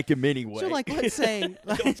going to like him anyway. So, like, let's say...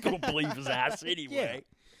 no one's going to believe his ass anyway.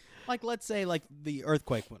 Like, let's say, like, the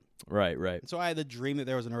earthquake one. Right, right. So I had the dream that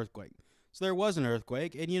there was an earthquake. So there was an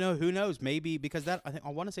earthquake, and, who knows? Maybe because I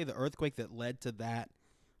want to say the earthquake that led to that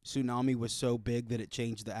tsunami was so big that it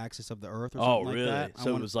changed the axis of the Earth or something like that.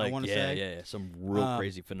 So it was like, yeah, some real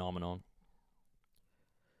crazy phenomenon.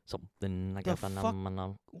 Something like a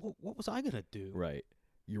phenomenon. What was I going to do? Right.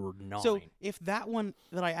 You were 9. So if that one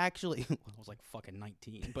that I actually, I was like fucking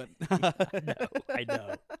 19, but I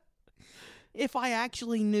know. If I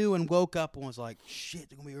actually knew and woke up and was like, shit,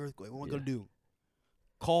 there's going to be an earthquake, what am I going to do?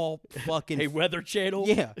 Call fucking... Hey, Weather Channel?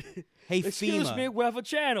 Yeah. Hey, Excuse FEMA. me, Weather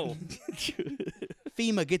Channel.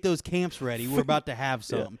 FEMA, get those camps ready. We're about to have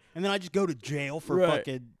some. Yeah. And then I just go to jail for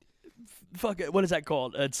fucking... what is that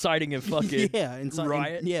called? Inciting a fucking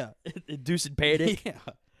riot? Yeah. Inducing panic? Yeah.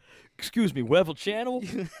 Excuse me, Weather Channel?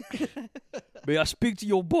 May I speak to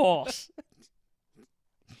your boss?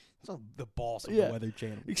 It's the boss of the Weather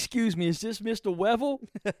Channel. Excuse me, is this Mr. Wevel?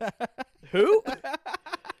 Who?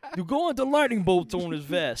 You're going to lightning bolts on his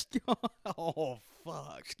vest. Oh,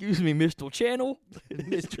 fuck. Excuse me, Mr. Channel?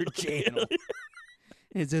 Mr. Channel.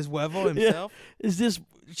 Is this Wevel himself? Yeah. Is this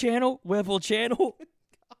Channel? Wevel Channel?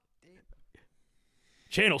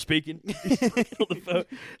 Channel speaking. He's on the phone.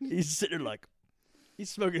 He's sitting there like, he's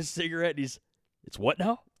smoking a cigarette, and it's what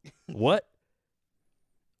now? What?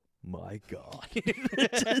 My God.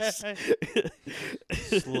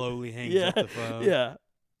 Slowly hangs up the phone. Yeah.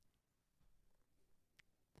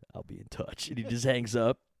 I'll be in touch. And he just hangs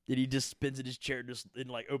up, and he just spins in his chair and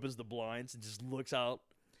like opens the blinds and just looks out.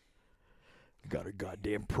 Got a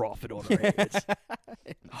goddamn profit on our hands.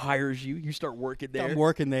 Hires you. You start working there. I'm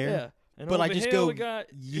working there. Yeah. And but I just go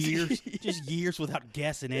got years without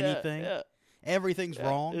guessing anything. Yeah. Everything's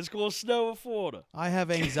wrong. It's going to snow in Florida. I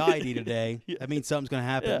have anxiety today. That means something's going to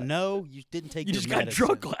happen. Yeah. No, you didn't take your medicine. You just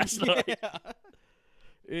got drunk last night.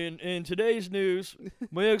 In today's news,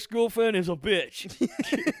 my ex-girlfriend is a bitch.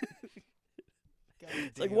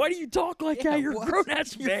 It's like, why do you talk like that? You're a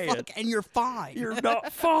grown-ass man. And you're 5. You're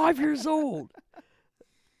not 5 years old.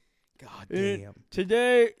 God damn.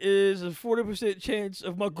 Today is a 40% chance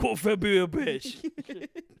of my girlfriend being a bitch.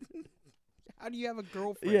 How do you have a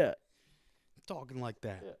girlfriend? Yeah. Talking like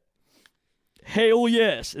that. Yeah. Hell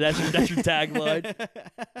yes. That's your tagline.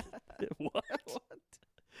 What?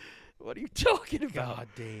 What are you talking about? God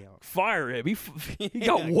damn. Fire him. He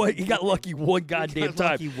got lucky one goddamn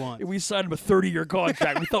time. Once. We signed him a 30-year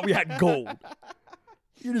contract. We thought we had gold.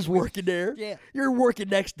 You're just working there. Yeah. You're working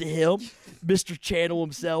next to him, Mr. Channel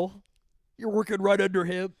himself. You're working right under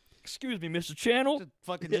him. Excuse me, Mr. Channel.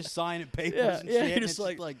 Just signing papers and shit. You're just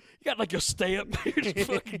like, you got like a stamp. You're just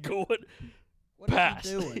fucking going. What Pass.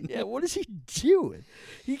 is he doing? Yeah, what is he doing?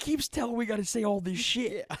 He keeps telling we got to say all this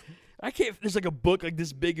shit. Yeah. I can't. There's like a book like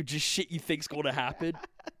this big of just shit you think's going to happen.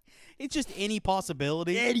 It's just any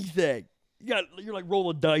possibility. Anything. You're like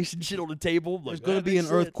rolling dice and shit on the table. There's going to be an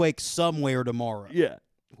earthquake somewhere tomorrow. Yeah.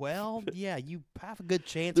 Well, yeah, you have a good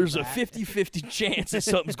chance. There's a 50-50 chance that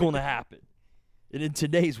something's going to happen. And in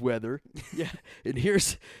today's weather, yeah. And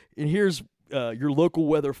here's your local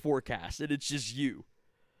weather forecast, and it's just you.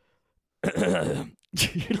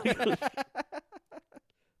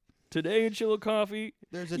 Today in Chilla Coffee,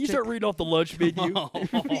 you start reading off the lunch menu.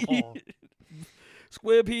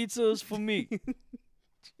 Square pizzas for me.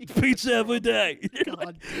 Pizza every day.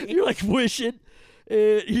 You're like wishing.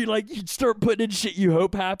 You start putting in shit you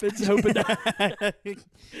hope happens, hoping that you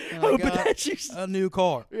a new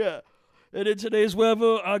car. Yeah. And in today's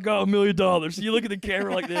weather, I got $1 million. So you look at the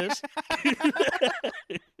camera like this.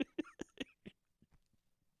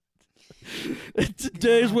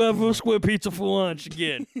 Today's weather, square pizza for lunch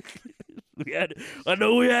again. I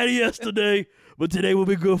know we had it yesterday, but today will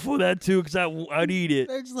be good for that too because I need it.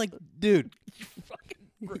 They're just like, dude,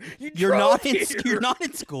 you're not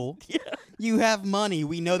in school. Yeah. You have money.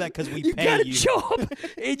 We know that because we you pay got you. a job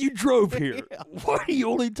and you drove here. Yeah. Why do you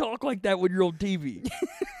only talk like that when you're on TV?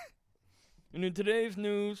 And in today's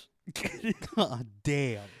news, God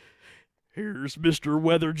damn. Here's Mr.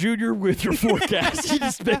 Weather Jr. with your forecast. You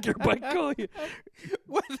just make everybody call you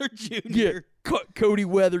Weather Jr. Yeah, Cody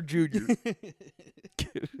Weather Jr.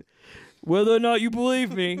 Whether or not you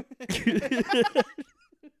believe me,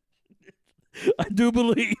 I do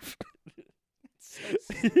believe. So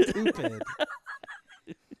stupid.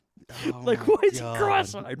 Like, what is he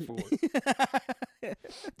cross-eyed for?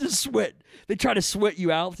 Just sweat. They try to sweat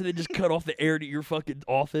you out, so they just cut off the air to your fucking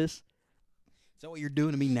office. Is that what you're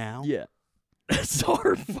doing to me now? Yeah. That's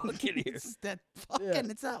hard fucking here. It's that fucking,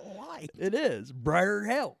 it's that light. It is. Brighter than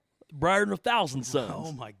hell. Brighter than 1,000 suns.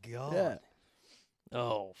 Oh, my God. Yeah.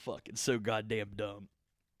 Oh, fucking so goddamn dumb.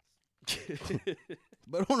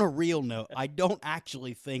 But on a real note, I don't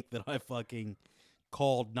actually think that I fucking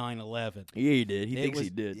called 911. Yeah, he did. He thinks was, he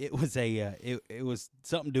did. It was it was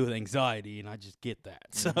something to do with anxiety, and I just get that.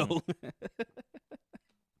 So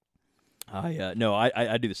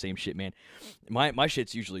I do the same shit, man. My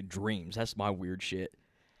shit's usually dreams. That's my weird shit.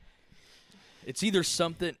 It's either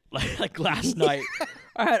something like last night.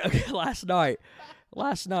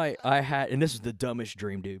 Last night I had, and this is the dumbest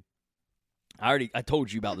dream, dude. I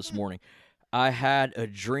told you about this morning. I had a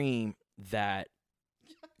dream that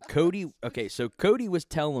Cody. Okay, so Cody was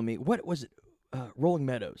telling me, what was it? Rolling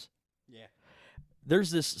Meadows. yeah,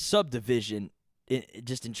 There's this subdivision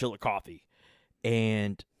just in Chillicothe,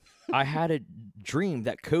 and I had a dream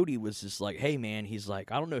that Cody was just like, hey man, he's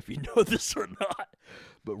like, I don't know if you know this or not,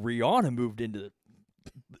 but Rihanna moved into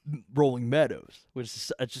Rolling Meadows, which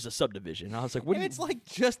is just a subdivision. And I was like, what? and it's like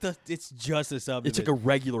just a subdivision. It's like a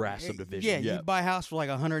regular ass subdivision. Yeah, you buy a house for like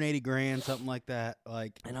 180 grand, something like that.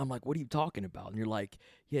 Like, and I'm like, what are you talking about? And you're like,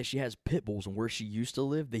 yeah, she has pit bulls, and where she used to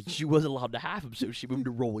live, she wasn't allowed to have them, so she moved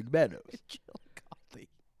to Rolling Meadows.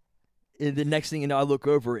 And the next thing you know, I look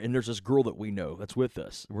over, and there's this girl that we know that's with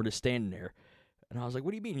us. We're just standing there. And I was like,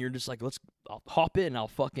 what do you mean? You're just like, I'll hop in, and I'll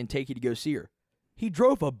fucking take you to go see her. He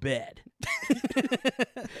drove a bed.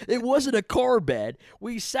 It wasn't a car bed.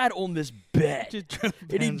 We sat on this bed,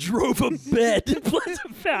 and he drove a bed to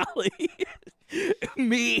Pleasant Valley.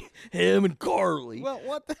 Me, him, and Carly. well,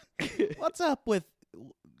 what's up with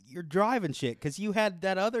your driving shit? Because you had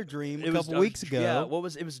that other dream a couple weeks ago. Yeah,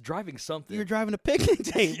 it was driving something. You were driving a picnic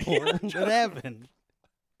table with Evan.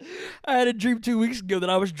 I had a dream 2 weeks ago that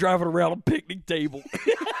I was driving around a picnic table.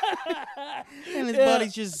 And his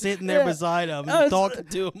buddy's just sitting there beside him and talking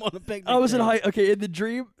to him on a picnic I was table. in the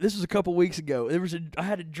dream, this was a couple weeks ago. I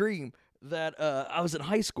had a dream that I was in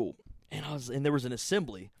high school, and there was an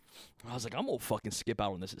assembly. I was like, I'm gonna fucking skip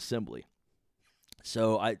out on this assembly.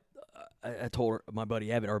 So I told my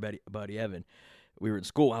buddy Evan, buddy Evan, we were in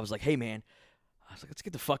school. I was like, hey man, let's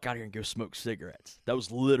get the fuck out of here and go smoke cigarettes. That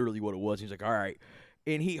was literally what it was. He was like, all right.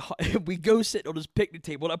 And we go sit on this picnic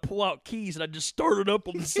table, and I pull out keys, and I just start it up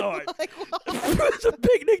on the side. It's a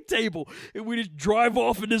picnic table, and we just drive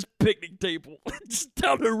off in this picnic table just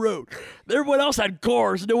down the road. Everyone else had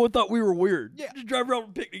cars, and no one thought we were weird. Yeah. Just drive around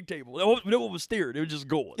a picnic table. No one was steering. It was just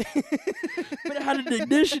going. But it had an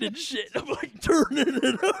ignition and shit. I'm like turning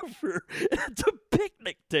it over. It's a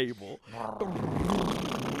picnic table.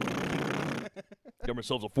 Got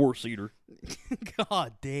ourselves a 4-seater.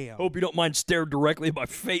 God damn. Hope you don't mind staring directly at my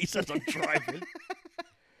face as I'm driving.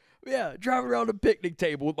 Yeah, driving around a picnic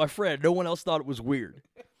table with my friend. No one else thought it was weird.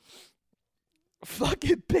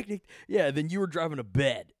 Fucking picnic. Yeah, then you were driving a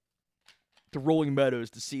bed to Rolling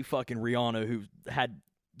Meadows to see fucking Rihanna, who had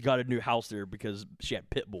got a new house there because she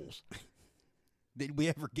had pit bulls. Did we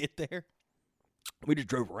ever get there? We just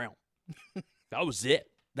drove around. That was it.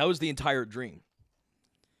 That was the entire dream.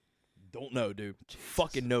 Don't know, dude.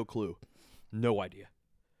 Fucking no clue. No idea.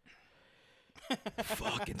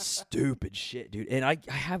 Fucking stupid shit, dude. And I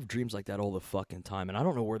have dreams like that all the fucking time, and I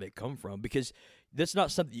don't know where they come from because that's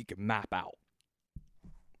not something you can map out.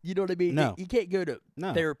 You know what I mean? No. You can't go to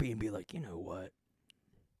No. therapy and be like, you know what?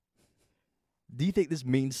 Do you think this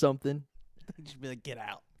means something? Just be like, get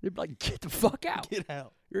out. They'd be like, get the fuck out. Get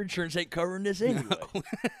out. Your insurance ain't covering this anyway. No.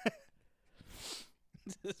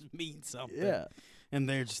 This means something. Yeah. And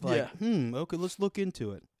they're just like, okay, let's look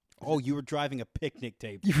into it. Oh, you were driving a picnic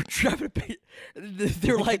table. You were driving a picnic.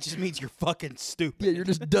 They're That like, just means you're fucking stupid. yeah, you're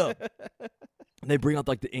just dumb. And they bring out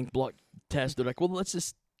like the ink block test. They're like, well,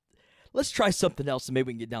 let's try something else and maybe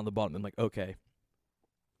we can get down the bottom. I'm like, okay.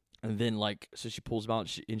 And then like, so she pulls them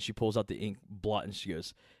out and she pulls out the ink blot and she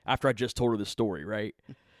goes, after I just told her the story, right?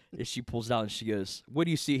 And she pulls it out and she goes, what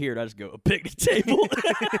do you see here? And I just go, a picnic table.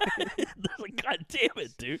 I was like, God damn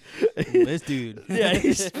it, dude. This dude. Yeah,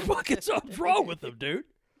 he's fucking something's wrong with him, dude.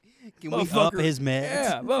 Can we up his meds?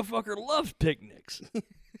 Yeah, motherfucker loves picnics.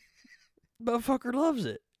 Motherfucker loves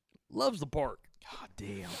it. Loves the park. God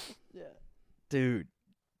damn. Yeah. Dude.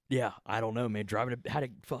 Yeah, I don't know, man. Driving had a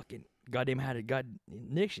fucking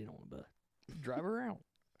ignition on, but drive around.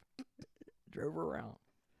 Drove around.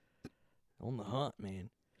 On the hunt, man.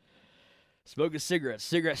 Smoking cigarettes.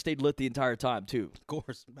 Cigarettes stayed lit the entire time, too. Of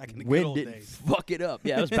course, back in the good Wind old didn't days. fuck it up.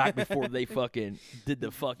 Yeah, it was back before they fucking did the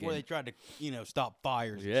fucking... Before they tried to, stop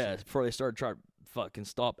fires. and Yeah, shit. before they started trying to fucking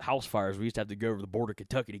stop house fires, we used to have to go over the border of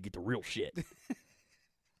Kentucky to get the real shit.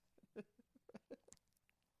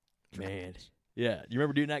 Man. Yeah, you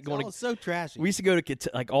remember doing that? Going It's so trashy. we used to go to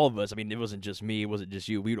Kentucky, like all of us. I mean, it wasn't just me, it wasn't just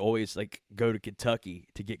you. We'd always like go to Kentucky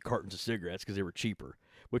to get cartons of cigarettes because they were cheaper.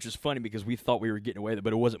 Which is funny because we thought we were getting away with it,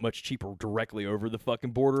 but it wasn't much cheaper directly over the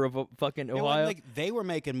fucking border of fucking It wasn't Ohio. like they were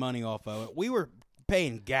making money off of it. We were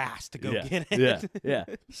paying gas to go yeah, get it. yeah.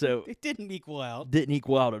 So It didn't equal out. didn't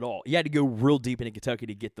equal out at all. You had to go real deep into Kentucky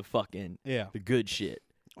to get the fucking Yeah. the good shit.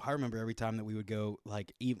 I remember every time that we would go,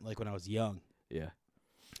 like even like when I was young, Yeah.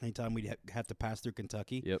 anytime we'd have to pass through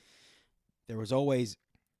Kentucky, Yep. there was always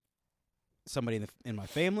somebody in my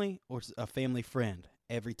family or a family friend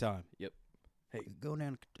every time. Yep. Hey. Go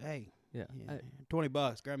down. Hey, Yeah. yeah,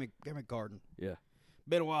 $20. Grab me a carton. Yeah.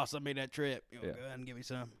 Been a while since I made that trip. You know, Yeah. Go ahead and give me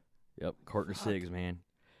some. Yep. Carton of Fuck. cigs, man.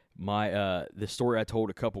 My the story I told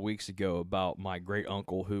a couple weeks ago about my great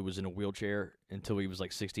uncle who was in a wheelchair until he was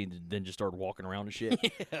like 16, and then just started walking around and shit.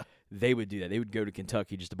 Yeah. They would do that. They would go to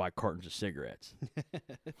Kentucky just to buy cartons of cigarettes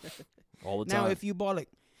all the Now, time. if you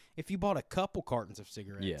bought a couple cartons of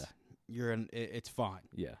cigarettes, Yeah. it's fine.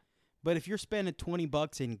 Yeah. But if you're spending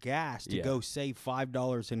 $20 in gas to Yeah. go save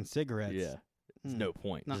 $5 in cigarettes, Yeah. There's no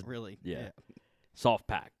point. not Just really. yeah. soft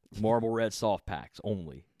pack, Marlboro Red soft packs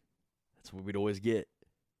only. That's what we'd always get.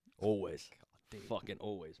 Always. Dude. Fucking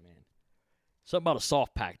always, man. Something about a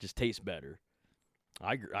soft pack just tastes better.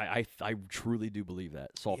 I truly do believe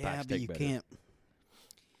that. Soft Yeah, packs but take you better. can't.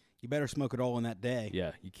 You better smoke it all in that day.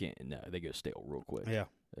 Yeah, you can't. No, they go stale real quick. Yeah.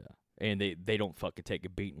 And they don't fucking take a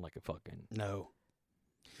beating like a fucking. No.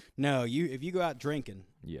 If you go out drinking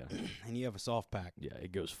Yeah. and you have a soft pack, Yeah,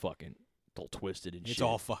 it goes fucking all twisted and it's shit.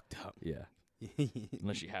 all fucked up. Yeah.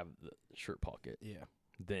 Unless you have the shirt pocket. Yeah.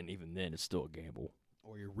 Then even then it's still a gamble.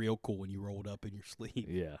 Or you're real cool when you rolled up in your sleeve.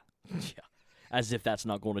 Yeah. Yeah. As if that's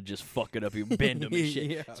not going to just fuck it up. You bend them and shit.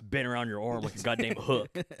 Yeah. It's bent around your arm like a goddamn hook.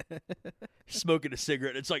 Smoking a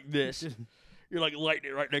cigarette, it's like this. You're like lighting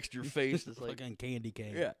it right next to your face. It's like, Fucking candy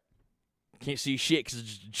cane. yeah. Can't see shit because it's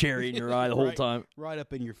just a cherry in your eye the whole Right. time. Right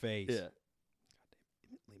up in your face. Yeah.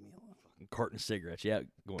 Leave me alone. Carton of cigarettes. Yeah.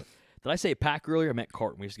 Going. Did I say pack earlier? I meant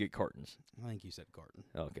carton. We used to get cartons. I think you said carton.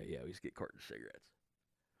 Okay, yeah, we used to get cartons of cigarettes.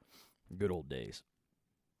 Good old days.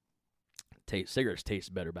 Cigarettes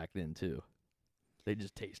taste better back then too. They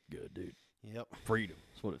just taste good, dude. Yep. Freedom.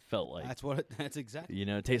 That's what it felt like. That's exactly. You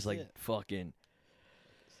know, it tastes that's like it. fucking.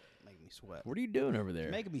 Making me sweat. What are you doing over there?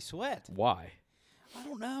 It's making me sweat. Why? I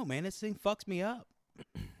don't know, man. This thing fucks me up.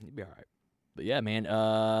 You'd be all right. But yeah, man.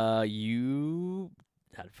 You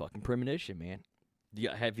had a fucking premonition, man.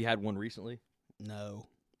 Have you had one recently? No.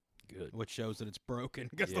 Good. Which shows that it's broken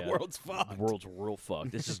because Yeah. the world's fucked. The world's real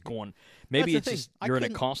fucked. This is going. Maybe the it's thing. just I you're in a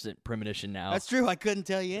couldn't- constant premonition now. That's true. I couldn't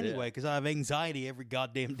tell you Yeah. anyway because I have anxiety every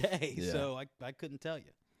goddamn day. Yeah. So I couldn't tell you.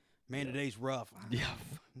 Man, Yeah. today's rough. Yeah.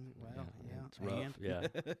 Well, yeah. It's rough. and-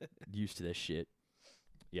 Yeah. Used to this shit.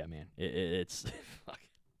 Yeah, man. It's fuck.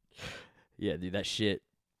 Yeah, dude, that shit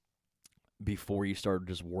before you started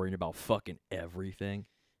just worrying about fucking everything.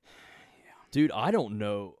 Yeah. Dude, I don't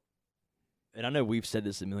know. And I know we've said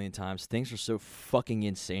this a million times. Things are so fucking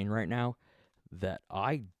insane right now that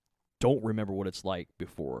I don't remember what it's like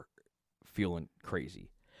before feeling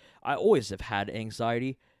crazy. I always have had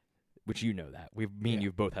anxiety, which you know that. Me and Yeah.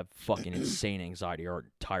 you both have fucking insane anxiety our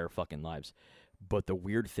entire fucking lives. But the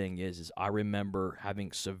weird thing is I remember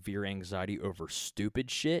having severe anxiety over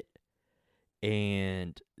stupid shit.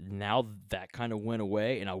 And now that kind of went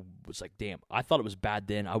away. And I was like, damn, I thought it was bad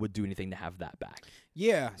then. I would do anything to have that back.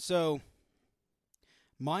 Yeah, so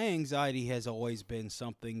my anxiety has always been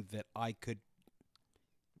something that I could,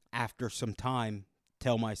 after some time,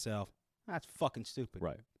 tell myself, that's fucking stupid.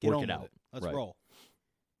 Right. Get Work on it with out. it. Let's Right. roll.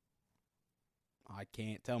 I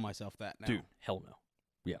can't tell myself that now. Dude, hell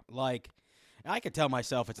no. Like, I could tell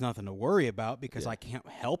myself it's nothing to worry about because Yeah. I can't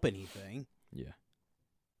help anything. Yeah.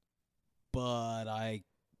 But I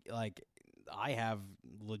have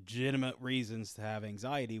legitimate reasons to have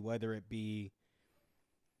anxiety, whether it be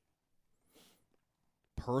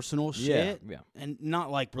personal shit, Yeah. and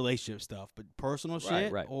not like relationship stuff, but personal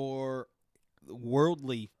shit right. or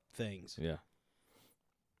worldly things. Yeah.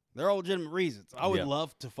 They're all legitimate reasons. I would Yeah.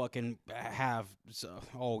 love to fucking have.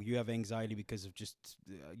 You have anxiety because of just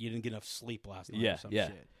you didn't get enough sleep last night. Yeah, or some yeah.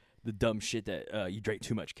 Shit. The dumb shit that you drank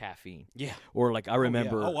too much caffeine. Yeah. Or like I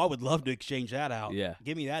remember. I would love to exchange that out. Yeah.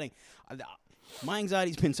 Give me that. My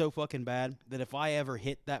anxiety's been so fucking bad that if I ever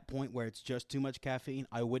hit that point where it's just too much caffeine,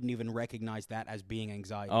 I wouldn't even recognize that as being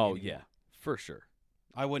anxiety. Oh anymore. yeah, for sure.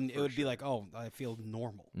 I wouldn't. It For would be sure. like, oh, I feel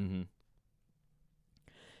normal. Mm-hmm.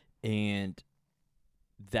 And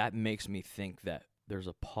that makes me think that there's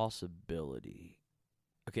a possibility.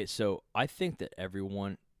 Okay, so I think that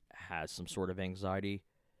everyone has some sort of anxiety,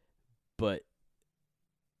 but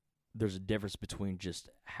there's a difference between just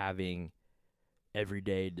having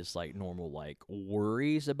everyday, just like normal, like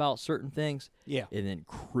worries about certain things, Yeah. and then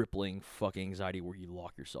crippling fucking anxiety where you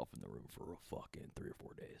lock yourself in the room for a fucking 3 or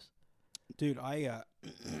 4 days. Dude, I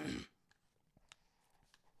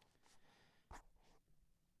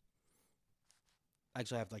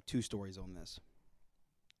actually have like 2 stories on this.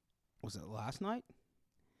 Was it last night?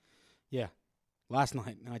 Yeah, last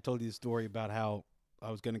night. And I told you the story about how I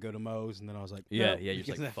was going to go to Moe's, and then I was like, Yeah, no, yeah, you're just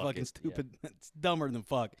because like, that fuck fucking it. stupid. It's dumber than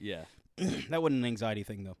fuck. Yeah, That wasn't an anxiety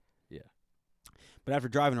thing, though. Yeah. But after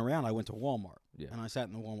driving around, I went to Walmart. Yeah. And I sat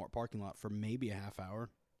in the Walmart parking lot for maybe a half hour.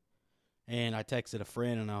 And I texted a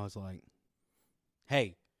friend, and I was like,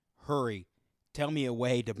 hey, hurry. Tell me a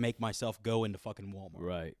way to make myself go into fucking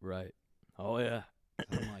Walmart. right. Oh yeah.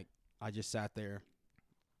 And I'm like, I just sat there,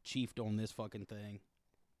 chiefed on this fucking thing,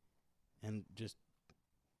 and just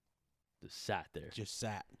sat there.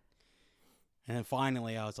 sat. And then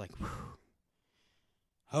finally, I was like, whew,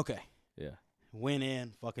 okay. Yeah. Went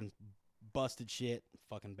in, fucking busted shit,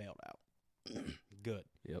 fucking bailed out. Good.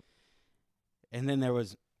 Yep. And then there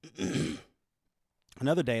was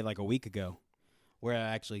another day, like a week ago, where I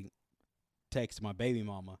actually texted my baby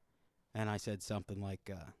mama, and I said something like,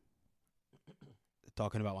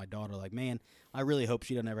 talking about my daughter, like, man, I really hope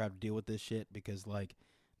she doesn't ever have to deal with this shit, because, like,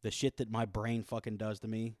 the shit that my brain fucking does to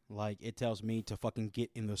me, like, it tells me to fucking get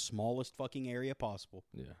in the smallest fucking area possible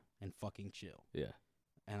Yeah. and fucking chill. Yeah.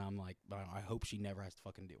 And I'm like, I hope she never has to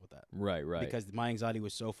fucking deal with that. Right. Because my anxiety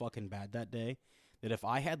was so fucking bad that day that if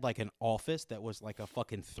I had, like, an office that was like a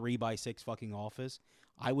fucking 3x6 fucking office,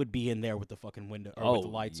 I would be in there with the fucking window, or with the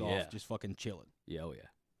lights yeah. off, just fucking chilling. Yeah. Oh yeah.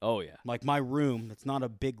 Oh yeah. Like, my room, that's not a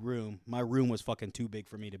big room. My room was fucking too big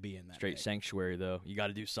for me to be in that Straight day. sanctuary though. You got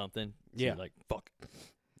to do something. So Yeah. you're like fuck.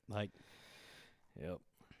 Like, Yep.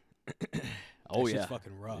 oh yeah. It's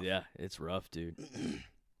fucking rough. Yeah, it's rough, dude.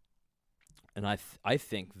 And I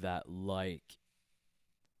think that, like,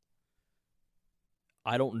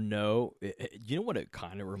 I don't know. You know what it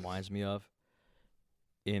kind of reminds me of?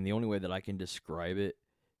 And the only way that I can describe it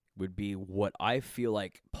would be what I feel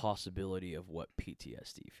like possibility of what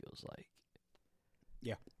PTSD feels like.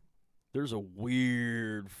 Yeah. There's a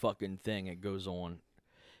weird fucking thing that goes on.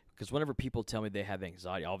 Because whenever people tell me they have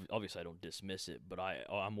anxiety, obviously I don't dismiss it, but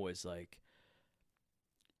I'm always like,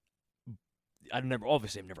 I've never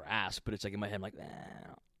asked, but it's like in my head, I'm like,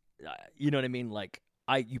 you know what I mean? Like,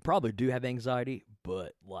 you probably do have anxiety,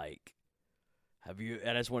 but like, have you?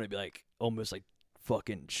 And I just want to be like, almost like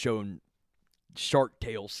fucking shown shark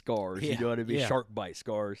tail scars. Yeah, You know what I mean? yeah. Shark bite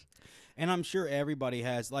scars. And I'm sure everybody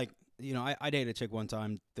has, like, you know, I dated a chick one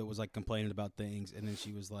time that was, like, complaining about things, and then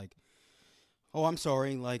she was like, oh, I'm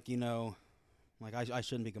sorry, like, you know, like, I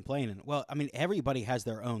shouldn't be complaining. Well, I mean, everybody has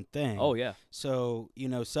their own thing. Oh yeah. So, you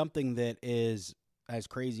know, something that is as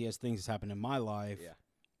crazy as things that happen in my life, Yeah.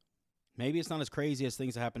 maybe it's not as crazy as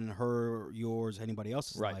things that happen in her, yours, anybody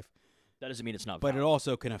else's Right. life, That doesn't mean it's not. but it valid.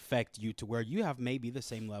 also can affect you to where you have maybe the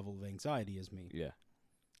same level of anxiety as me. Yeah.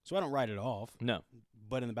 So I don't write it off, No.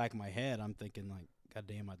 but in the back of my head, I'm thinking, like, God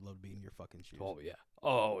damn, I'd love to be in your fucking shoes. Oh yeah.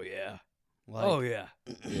 Oh yeah. Like, Oh yeah.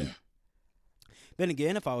 Yeah. Then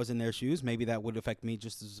again, if I was in their shoes, maybe that would affect me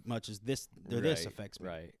just as much as this Right, affects me.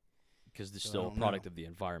 Right. Because they're So I still a don't product know. of the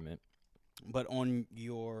environment. But on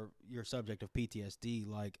your subject of PTSD,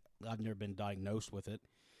 like, I've never been diagnosed with it,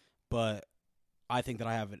 but I think that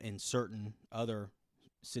I have it in certain other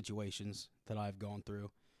situations that I've gone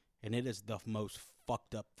through, and it is the most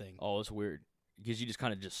fucked up thing. Oh, it's weird because you just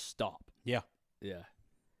kind of just stop. Yeah. Yeah.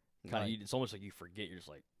 Kind Like, of. It's almost like you forget. You're just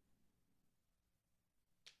like,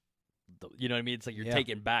 you know what I mean? It's like you're Yeah.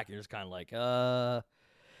 taken back. You're just kind of like,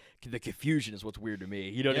 the confusion is what's weird to me.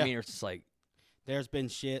 You know what Yeah. I mean? It's just like, there's been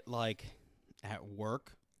shit like at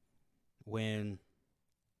work when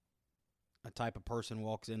a type of person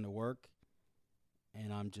walks into work,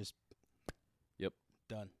 and I'm just Yep.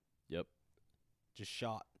 done. Yep. Just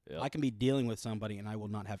shot. Yep. I can be dealing with somebody, and I will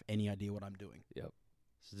not have any idea what I'm doing.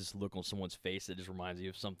 so this look on someone's face that just reminds you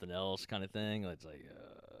of something else, kind of thing. It's like,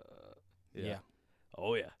 Yeah.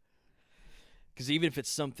 Oh yeah. Because even if it's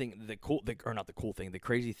something, or not the cool thing, the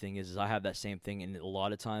crazy thing is I have that same thing, and a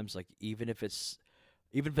lot of times, like even if it's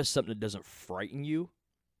something that doesn't frighten you,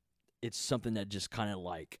 it's something that just kind of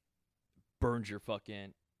like burns your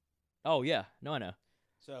fucking. Oh yeah, no, I know.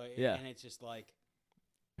 So Yeah. and it's just like,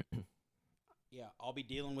 yeah, I'll be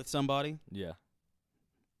dealing with somebody, Yeah,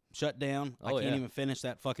 shut down. I Oh, can't yeah. even finish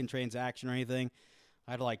that fucking transaction or anything.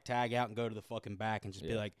 I had to like tag out and go to the fucking back and just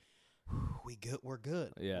be Yeah. like, we good, we're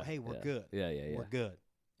good. yeah. Well, hey, we're yeah. good. Yeah. We're good.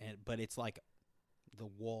 But it's like the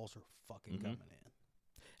walls are fucking Mhm. coming in.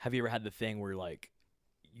 Have you ever had the thing where like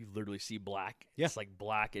you literally see black. Yeah. It's like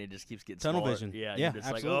black, and it just keeps getting Tunnel smaller. vision. Yeah, Yeah, you're just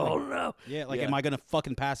absolutely. like, oh no. Yeah, like, Yeah. am I gonna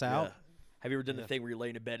fucking pass out? Yeah. Have you ever done the Yeah. thing where you're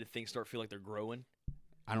laying in bed and things start feeling like they're growing?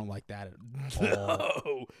 I don't like that at all.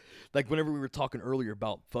 No. Like whenever we were talking earlier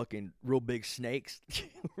about fucking real big snakes,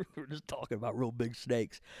 we were just talking about real big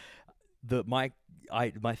snakes. My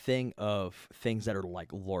thing of things that are like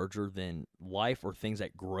larger than life or things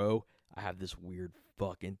that grow, I have this weird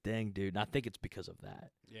fucking thing, dude. And I think it's because of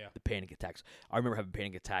that. Yeah. The panic attacks. I remember having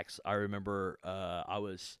panic attacks. I remember I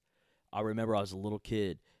was a little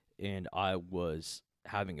kid and I was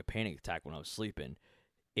having a panic attack when I was sleeping,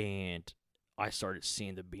 and I started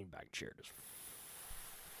seeing the beanbag chair just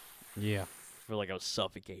Yeah. feel like I was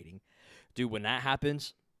suffocating. Dude, when that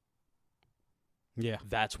happens, Yeah.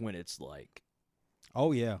 that's when it's like,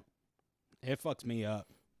 Oh yeah. It fucks me up.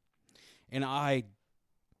 And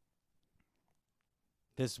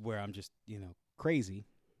this is where I'm just, crazy.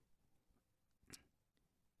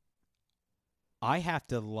 I have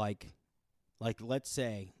to like let's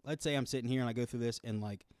say I'm sitting here and I go through this and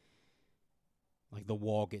like the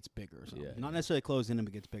wall gets bigger or something. Yeah, Not yeah. necessarily closing in,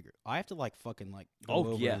 but gets bigger. I have to like fucking like go Oh,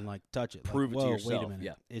 over yeah. and like touch it. Prove it like, to whoa, yourself. Wait a minute.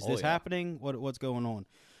 Yeah. Is Oh, this yeah. happening? What's going on?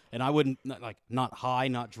 And I wouldn't not high,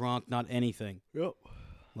 not drunk, not anything. yep.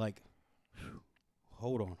 Like,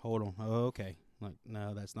 hold on. Oh, okay. Like,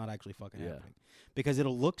 no, that's not actually fucking Yeah. happening. Because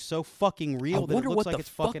it'll look so fucking real I that it wonder looks what like the it's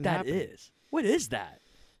fuck fucking that happening. is. What is that?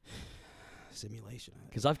 Simulation.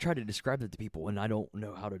 Because I've tried to describe it to people, and I don't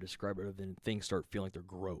know how to describe it other than things start feeling like they're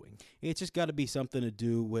growing. It's just got to be something to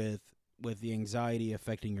do with the anxiety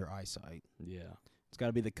affecting your eyesight. Yeah. It's got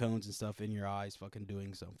to be the cones and stuff in your eyes fucking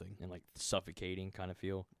doing something. And like suffocating kind of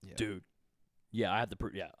feel. Yeah. Dude. Yeah, I have to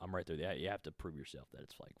prove. Yeah, I'm right there. Yeah, you have to prove yourself that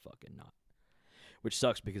it's like fucking not. Which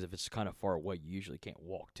sucks because if it's kind of far away, you usually can't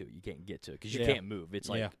walk to it. You can't get to it because you Yeah. can't move. It's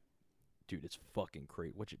like, Yeah. dude, it's fucking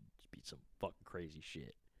crazy. What should be some fucking crazy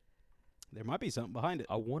shit? There might be something behind it.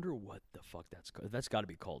 I wonder what the fuck that's called. That's got to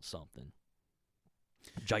be called something.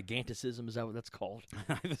 Giganticism, is that what that's called?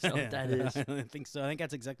 Is that what that is? I think so. I think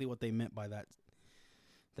that's exactly what they meant by that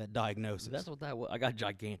diagnosis. That's what that was. I got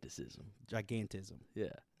giganticism. gigantism,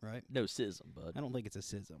 Yeah. right? No schism, bud. I don't think it's a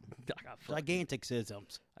schism. I got fucking- Gigantic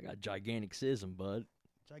schisms. I got gigantic schism, bud.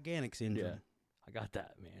 Gigantic syndrome. Yeah. I got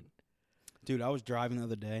that, man. Dude, I was driving the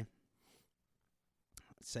other day.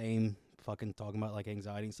 Same fucking talking about like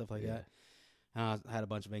anxiety and stuff like that. And I had a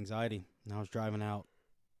bunch of anxiety. And I was driving out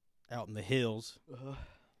in the hills. It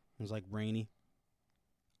was like rainy.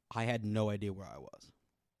 I had no idea where I was.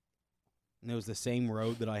 And it was the same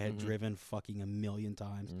road that I had Mhm. driven fucking a million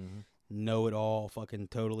times. Mhm. Know it all, fucking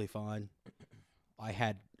totally fine.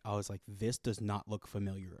 I was like, this does not look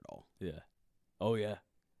familiar at all. Yeah. Oh, yeah.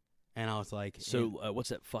 And I was like, So, what's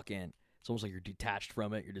that fucking... It's almost like you're detached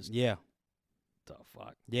from it. You're just... yeah. The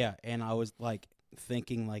fuck? Yeah, and I was like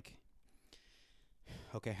thinking like,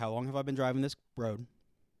 okay, how long have I been driving this road?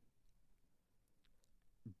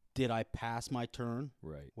 Did I pass my turn?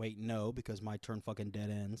 Right. Wait, no, because my turn fucking dead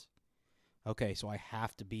ends. Okay, so I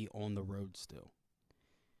have to be on the road still.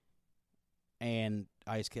 And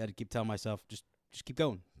I just had to keep telling myself, just keep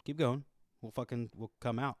going. We'll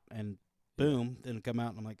come out. And boom, didn't come out.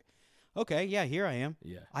 And I'm like, okay, yeah, here I am.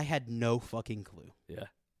 Yeah. I had no fucking clue. Yeah.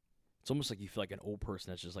 It's almost like you feel like an old person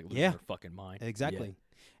that's just like losing Yeah. their fucking mind. Exactly.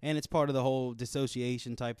 And it's part of the whole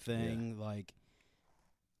dissociation type thing, like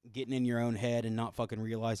getting in your own head and not fucking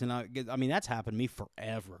realizing. I mean, that's happened to me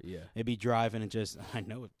forever. Yeah. It'd be driving and just, I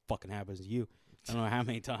know it fucking happens to you. I don't know how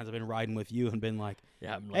many times I've been riding with you and been like,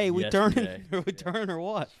 Yeah. I'm like, hey, we yesterday. turning, we turn or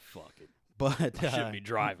what? Fuck it. But I shouldn't be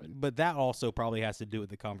driving. But that also probably has to do with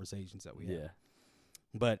the conversations that we have. Yeah.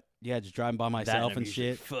 But yeah, just driving by That myself I'm and usually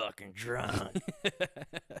shit. fucking drunk.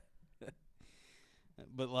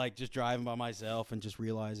 But like just driving by myself and just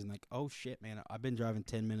realizing like, oh shit, man, I've been driving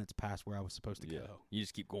 10 minutes past where I was supposed to Yeah. go. You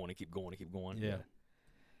just keep going and keep going and keep going. Yeah.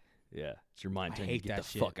 Yeah. It's your mind I telling you hate to get that the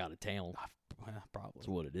shit. fuck out of town. Probably. That's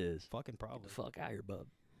what it is. Fucking Get probably. the fuck out of here, bub.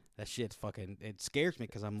 That shit's fucking, it scares me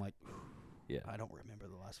because I'm like, Yeah. I don't remember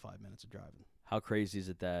the last 5 minutes of driving. How crazy is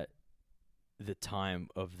it that the time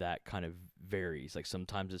of that kind of varies? Like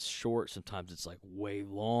sometimes it's short, sometimes it's like way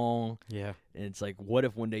long. Yeah. And it's like, what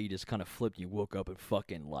if one day you just kind of flipped and you woke up in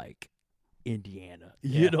fucking like Indiana?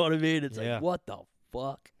 Yeah. You know what I mean? It's Yeah. like, what the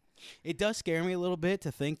fuck? It does scare me a little bit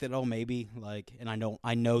to think that, oh, maybe like, and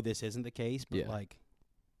I know this isn't the case, but Yeah. like,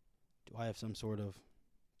 do I have some sort of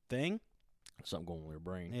thing? Something going on with your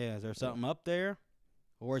brain. Yeah. Is there something up there?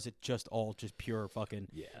 Or is it just all just pure fucking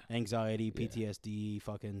Yeah. anxiety, Yeah. PTSD,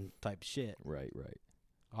 fucking type shit? Right, right.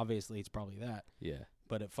 Obviously, it's probably that. Yeah.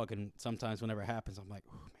 But it fucking sometimes whenever it happens, I'm like,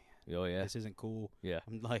 oh man, Oh, yeah. this isn't cool. Yeah.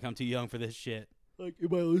 I'm too young for this shit. Like,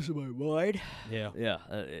 am I losing my mind? Yeah. Yeah.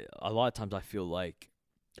 A lot of times I feel like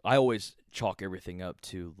I always chalk everything up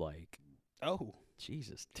to, like, Oh,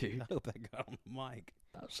 Jesus, dude. I hope that got on the mic.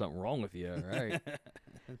 There's something wrong with you, all right?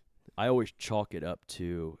 I always chalk it up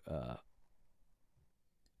to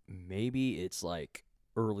maybe it's like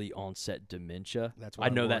early onset dementia. That's what I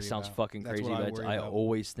know that worry sounds about. fucking That's crazy, what I but worry I about.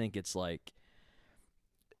 always think it's like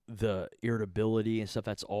the irritability and stuff.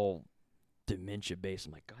 That's all dementia based.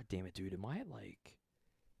 I'm like, God damn it, dude. Am I like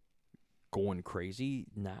going crazy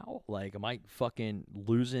now? Like, am I fucking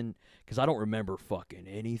losing? Because I don't remember fucking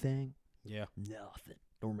anything. Yeah. Nothing.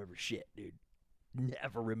 Don't remember shit, dude.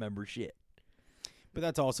 Never remember shit. But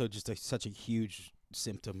that's also just such a huge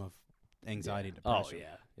symptom of anxiety and depression.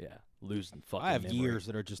 Oh, yeah. Losing fucking I have memory. years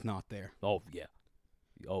that are just not there. Oh, yeah.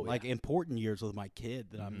 Oh, Like yeah. important years with my kid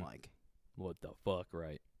that I'm Mhm. like, What the fuck,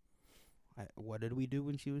 right? what did we do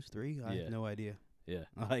when she was 3? I Yeah. have no idea. Yeah.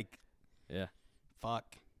 Like, Yeah.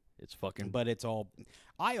 fuck. It's fucking... But it's all.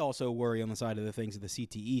 I also worry on the side of the things of the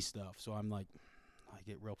CTE stuff, so I'm like, I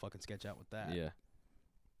get real fucking sketch out with that. yeah.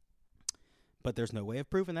 But there's no way of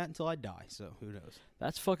proving that until I die, so who knows?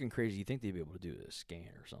 That's fucking crazy. You think they'd be able to do a scan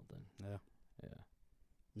or something. Yeah. Yeah.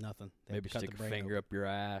 Nothing. They Maybe cut stick the a brain finger open. up your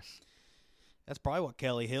ass. That's probably what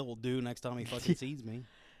Kelly Hill will do next time he fucking sees me.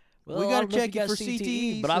 Well, We I gotta don't know if check you got for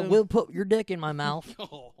CTE, but I so- will put your dick in my mouth.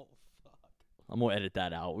 Oh, fuck. I'm going to edit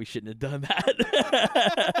that out. We shouldn't have done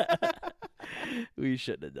that. We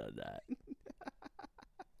shouldn't have done that.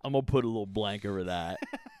 I'm going to put a little blank over that.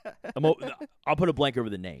 I'll put a blank over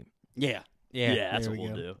the name. Yeah. Yeah, that's there what we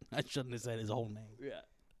we'll go. do. I shouldn't have said his whole name. Yeah.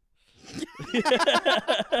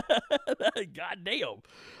 God damn.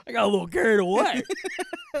 I got a little carried away.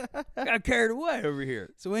 I got carried away over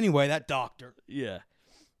here. So anyway, that doctor. Yeah.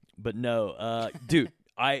 But no, dude,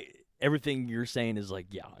 everything you're saying is like,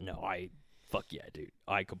 yeah, no, fuck yeah, dude.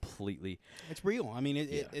 I completely. It's real. I mean,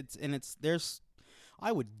 Yeah. there's.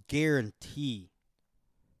 I would guarantee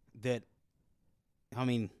that. I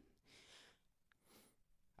mean,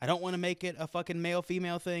 I don't want to make it a fucking male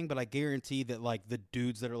female thing, but I guarantee that like the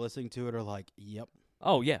dudes that are listening to it are like, yep,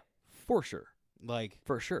 Oh, yeah, for sure. like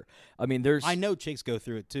For sure. I mean, there's. I know chicks go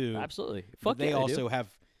through it too. Absolutely. but Fuck they yeah, also do. have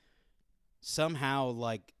somehow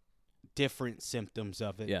like different symptoms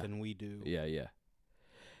of it Yeah. than we do. Yeah, yeah.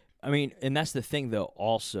 I mean, and that's the thing, though,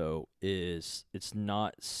 also, is it's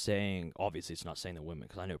not saying, obviously, it's not saying the women,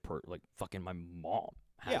 because I know, like, fucking my mom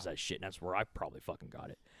has Yeah. that shit, and that's where I probably fucking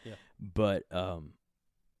got it. Yeah. But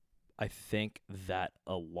I think that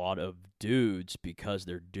a lot of dudes, because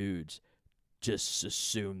they're dudes, just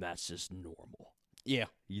assume that's just normal. Yeah,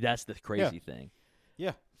 That's the crazy thing.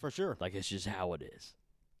 yeah, for sure. Like, it's just how it is.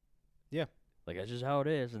 Yeah. Like, that's just how it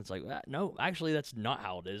is. And it's like, no, actually, that's not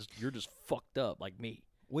how it is. You're just fucked up like me.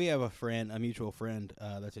 We have a mutual friend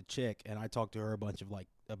that's a chick, and I talked to her about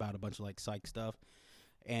a bunch of psych stuff,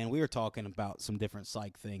 and we were talking about some different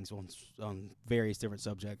psych things on various different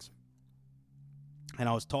subjects. And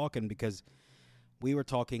I was talking because we were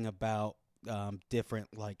talking about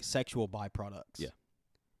different like sexual byproducts. Yeah.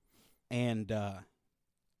 And I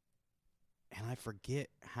forget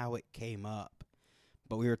how it came up,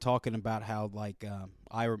 but we were talking about how like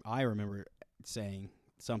I remember saying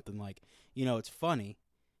something like, it's funny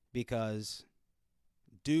because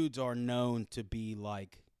dudes are known to be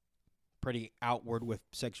like pretty outward with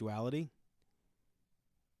sexuality,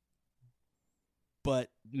 but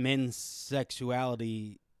men's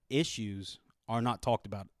sexuality issues are not talked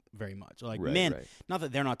about very much. Like men, Right. not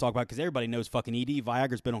that they're not talked about, because everybody knows fucking ED.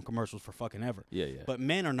 Viagra's been on commercials for fucking ever. Yeah, yeah. But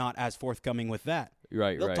men are not as forthcoming with that.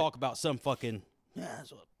 Right, They'll right. talk about some fucking,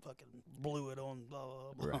 that's what fucking blew it on, blah,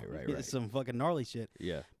 blah, blah. Right. Some fucking gnarly shit.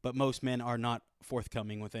 Yeah. But most men are not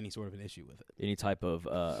forthcoming with any sort of an issue with it. Any type of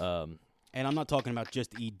And I'm not talking about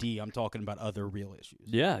just ED. I'm talking about other real issues.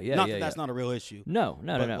 yeah. Not that that's not a real issue. No.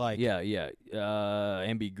 but No. like- Yeah.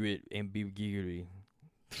 Ambiguity.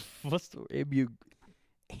 What's the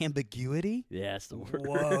Ambiguity? Yeah, that's the word.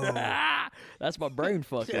 Whoa. That's my brain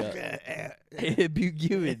fucked up.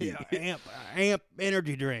 Ambiguity. amp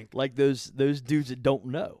energy drink. Like those dudes that don't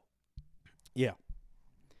know. Yeah.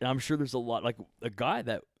 And I'm sure there's a lot, like a guy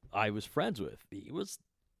that I was friends with.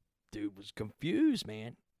 Dude was confused,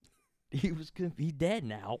 man. He dead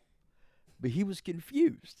now, but he was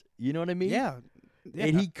confused. You know what I mean? Yeah.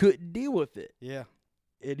 And he couldn't deal with it. Yeah.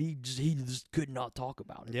 And he just could not talk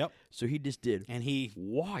about it. Yep. So he just did And he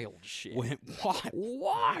wild shit. went wild.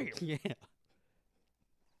 Wild. Yeah.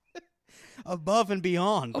 Above and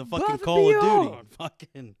beyond the Above fucking and Call of Duty. beyond.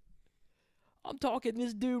 Fucking. I'm talking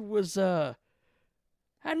this dude was had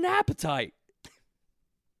an appetite.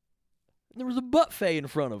 And there was a buffet in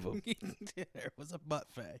front of him. There was a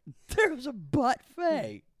buffet. There was a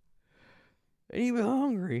buffet. And he was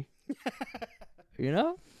hungry. You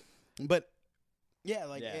know? But yeah,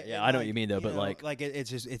 like yeah, I know what you mean though, but like it's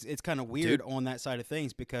just it's kind of weird on that side of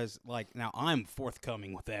things because like now I'm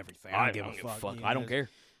forthcoming with everything. I don't give a fuck. I don't care.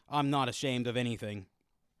 I'm not ashamed of anything.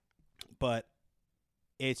 But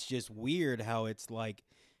it's just weird how it's like,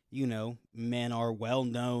 men are well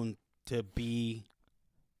known to be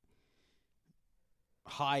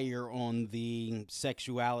higher on the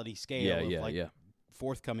sexuality scale of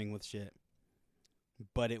forthcoming with shit.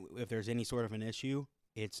 But if there's any sort of an issue,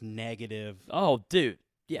 it's negative. Oh, dude.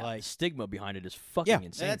 Yeah, the stigma behind it is fucking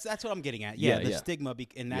insane. That's what I'm getting at. Stigma,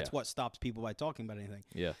 and that's what stops people by talking about anything.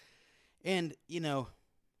 Yeah. And,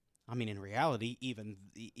 I mean, in reality,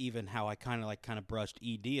 even how I kind of brushed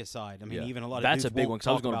ED aside. I mean, even a lot of that's dudes a big one. Cause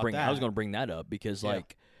I was going to bring that up because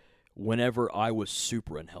like whenever I was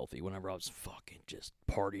super unhealthy, whenever I was fucking just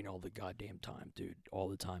partying all the goddamn time, dude, all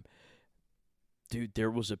the time, dude, there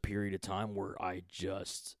was a period of time where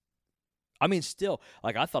still,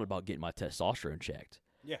 like I thought about getting my testosterone checked.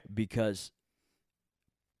 Yeah. Because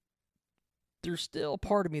there's still a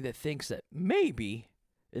part of me that thinks that maybe,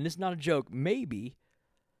 and it's not a joke, maybe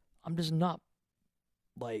I'm just not,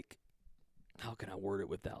 like, how can I word it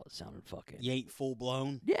without it sounding fucking... You ain't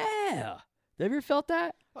full-blown? Yeah. Have you ever felt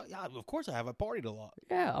that? Yeah, of course I have. I partied a lot.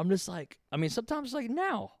 Yeah, I'm just like... I mean, sometimes, like,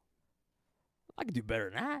 now, I can do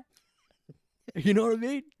better than that. You know what I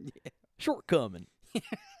mean? Yeah. Shortcoming.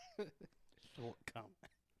 Shortcoming.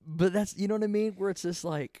 But that's... You know what I mean? Where it's just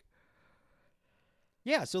like...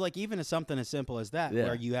 Yeah, so like even something as simple as that,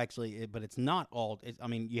 where you actually, but it's not all. I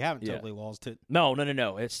mean, you haven't totally lost it. No.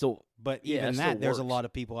 It's still, but even that, there's a lot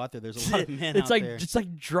of people out there. There's a lot of men out there. It's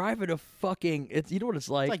like driving a fucking. You know what it's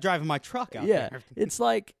like? It's like driving my truck out there. It's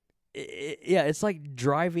like, it's like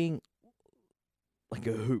driving like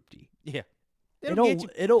a hoopty. Yeah, it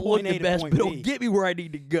don't look the best, but it'll get me where I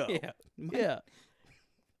need to go. Yeah.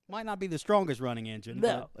 Might not be the strongest running engine.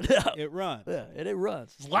 No. It runs. Yeah, and it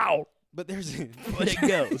runs. It's loud. But there's but it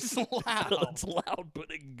goes. It's loud. It's loud,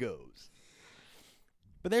 but it goes.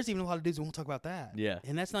 But there's even a lot of dudes who won't talk about that. Yeah.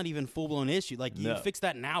 And that's not even full blown issue. Like you fix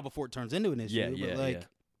that now before it turns into an issue. Yeah.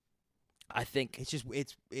 I think it's just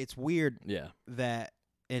it's weird. Yeah. That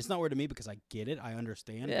and it's not weird to me because I get it. I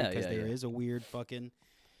understand because there is a weird fucking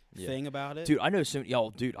thing about it. Dude, I know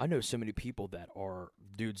so many people that are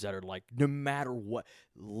dudes that are like, no matter what,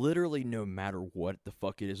 literally no matter what the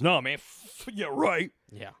fuck it is. No, man, yeah, right.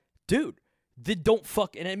 Yeah. Dude, they don't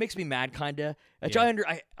fuck, and it makes me mad, kinda.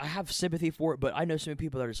 I have sympathy for it, but I know so many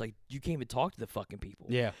people that are just like, you can't even talk to the fucking people.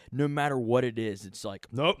 Yeah. No matter what it is, it's like,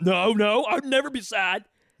 no, I'd never be sad.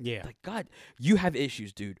 Yeah. Like, God, you have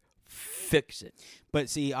issues, dude. Fix it. But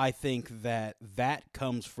see, I think that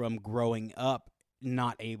comes from growing up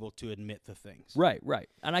not able to admit the things. Right.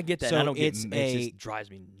 And I get that. So I don't get it. It just drives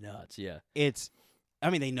me nuts. Yeah. I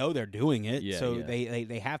mean, they know they're doing it, so yeah.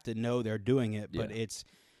 they have to know they're doing it, but it's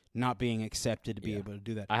not being accepted to be able to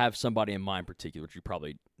do that. I have somebody in mind in particular, which you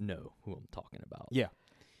probably know who I'm talking about. Yeah.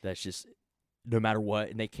 That's just, no matter what,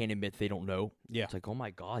 and they can't admit they don't know. Yeah. It's like, oh my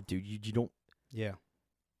God, dude, you don't. Yeah.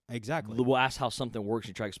 Exactly. We'll ask how something works.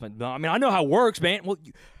 You try to explain. No, I mean, I know how it works, man. Well,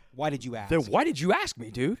 why did you ask? Then why did you ask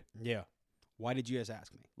me, dude? Yeah. Why did you just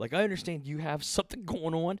ask me? Like, I understand you have something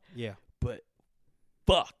going on. Yeah. But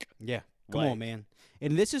fuck. Yeah. Come on, man.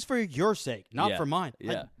 And this is for your sake, not for mine.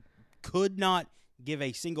 Yeah. I could not give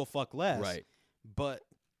a single fuck less. Right. But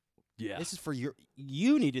yeah, this is for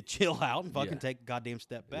you need to chill out and fucking take a goddamn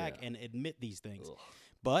step back and admit these things. Ugh.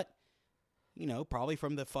 But, probably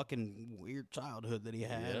from the fucking weird childhood that he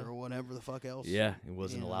had or whatever the fuck else. Yeah, he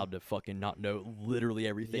wasn't allowed to fucking not know literally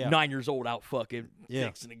everything. Yeah. 9 years old out fucking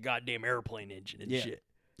fixing a goddamn airplane engine and shit.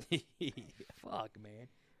 Fuck, man.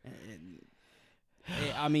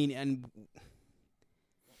 I mean, and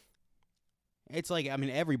it's like,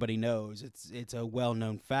 everybody knows it's a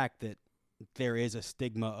well-known fact that there is a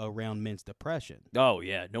stigma around men's depression. Oh,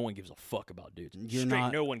 yeah. No one gives a fuck about dudes.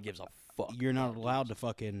 No one gives a fuck. You're not allowed to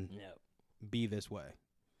fucking be this way.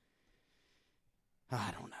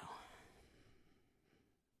 I don't know.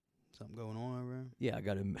 Something going on over there? Yeah, I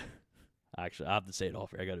got to... Actually, I have to say it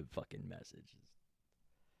off here. I got a fucking message.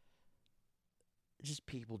 Just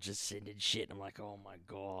people just sending shit. And I'm like, oh, my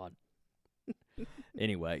God.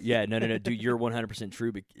 Anyway, yeah, no, dude, you're 100%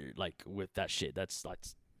 true. But like with that shit, that's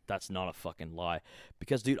not a fucking lie.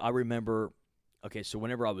 Because, dude, I remember. Okay, so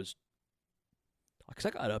whenever I was, because I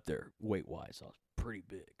got up there weight wise, I was pretty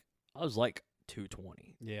big. I was like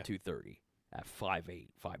 220, 230 at 5'8",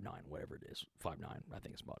 5'9", whatever it is, 5'9". I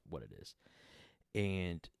think it's about what it is.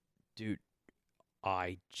 And, dude,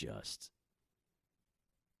 I just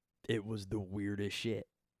It was the weirdest shit.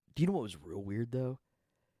 Do you know what was real weird, though?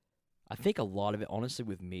 I think a lot of it, honestly,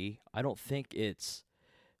 with me, I don't think it's...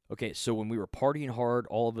 Okay, so when we were partying hard,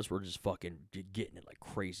 all of us were just fucking getting it like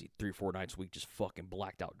crazy. 3 or 4 nights a week, just fucking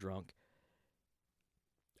blacked out drunk.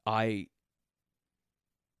 I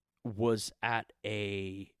was I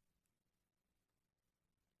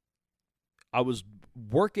was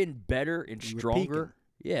working better and You were stronger.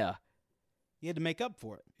 Yeah. You had to make up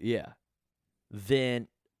for it. Yeah. Then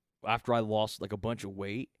after I lost like a bunch of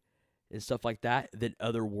weight and stuff like that, then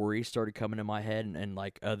other worries started coming in my head and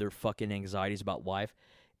like other fucking anxieties about life.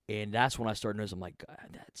 And that's when I started noticing, I'm like,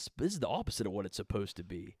 God, this is the opposite of what it's supposed to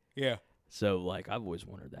be. Yeah. So like I've always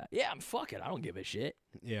wondered that. Yeah, I'm fucking. I don't give a shit.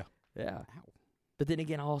 Yeah. Yeah. Ow. But then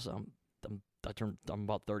again, also I'm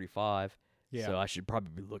about 35. Yeah. So I should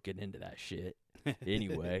probably be looking into that shit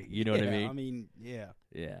anyway. You know what I mean? I mean, yeah.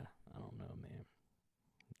 Yeah. I don't know, man.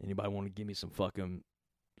 Anybody want to give me some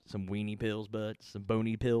weenie pills, bud? Some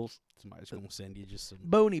bony pills? Somebody's going to send you just some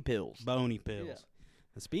Bony pills. bony pills. Yeah.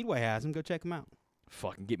 The Speedway has them. Go check them out.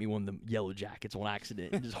 Fucking get me one of them yellow jackets on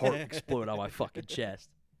accident and just heart explode on my fucking chest.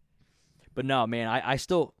 But no, man, I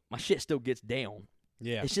still, my shit still gets down.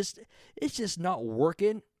 Yeah. It's just not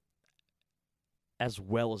working as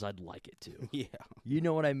well as I'd like it to. Yeah. You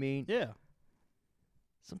know what I mean? Yeah.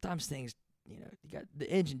 Sometimes things, you got the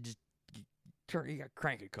engine just you got to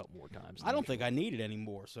crank it a couple more times. I don't think I need it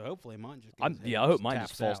anymore, so hopefully mine just gets I hope mine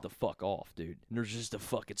taps just falls out. the fuck off, dude. And there's just a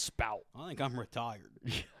fucking spout. I think I'm retired.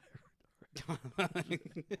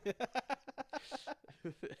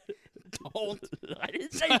 Don't. I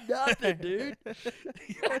didn't say nothing, dude.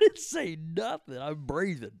 I didn't say nothing. I'm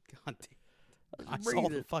breathing. God damn. I I'm saw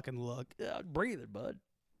breathing. the fucking look. Yeah, I'm breathing, bud.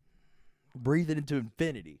 Breathing into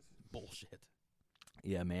infinity. Bullshit.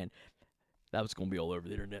 Yeah, man. That was gonna be all over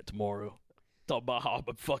the internet tomorrow. Talk about how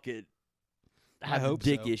I'm fucking having hope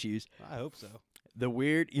dick so. issues. I hope so. The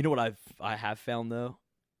weird, you know what I have found though,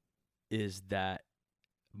 is that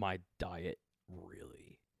my diet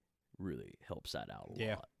really helps that out a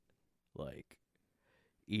Yeah. lot. Like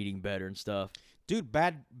eating better and stuff. Dude,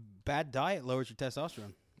 bad diet lowers your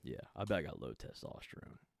testosterone. Yeah, I bet I got low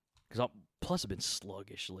testosterone. Plus I've been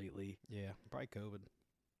sluggish lately. Yeah, probably COVID.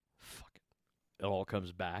 Fuck it. It all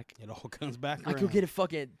comes back. It all comes back I around. go get a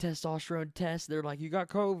fucking testosterone test. They're like, you got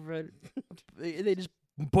COVID. They just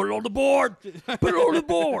put it on the board. Put it on the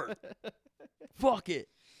board. Fuck it.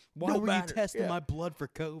 Why Don't were matter. you testing Yeah. my blood for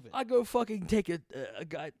COVID? I go fucking take a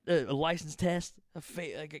license test. I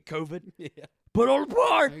get COVID. Yeah. Put it on the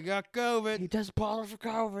board. I got COVID. You test positive for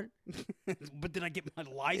COVID. But did I get my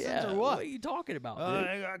license Yeah, or what what? are you talking about, dude?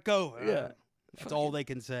 I got COVID. Yeah. That's all they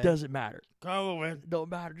can say. Doesn't matter. COVID. Don't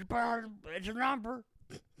matter. Just put it on- It's a number.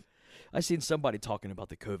 I seen somebody talking about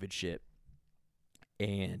the COVID shit,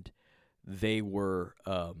 and they were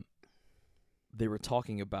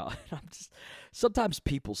talking about. Sometimes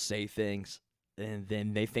people say things, and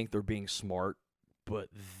then they think they're being smart, but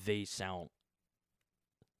they sound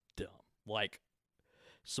dumb. Like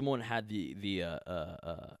someone had the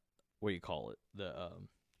what do you call it?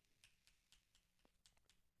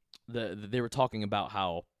 They were talking about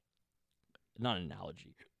how, not an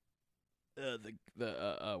analogy. What do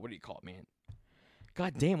you call it, man?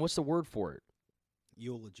 God damn, what's the word for it?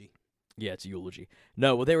 Eulogy. Yeah, it's a eulogy.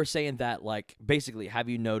 No, well, they were saying that, like, basically, have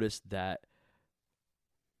you noticed that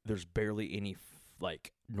there's barely any,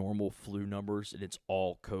 like, normal flu numbers, and it's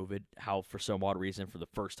all COVID? How, for some odd reason, for the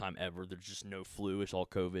first time ever, there's just no flu, it's all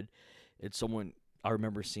COVID. And I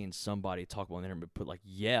remember seeing somebody talk about on the internet, put, like,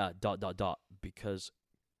 yeah, ... because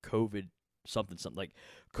COVID, something, like,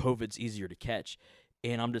 COVID's easier to catch.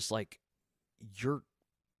 And I'm just like, you're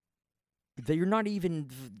not even.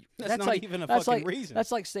 That's not like, even a that's fucking like, reason.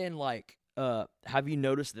 That's like saying, like, have you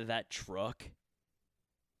noticed that truck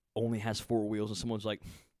only has 4 wheels? And someone's like,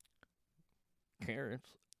 Karens.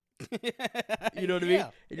 You know what I mean?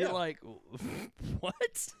 And you're like,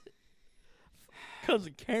 what?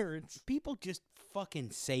 Cousin Karens. People just fucking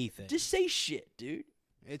say things. Just say shit, dude.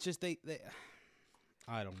 It's just they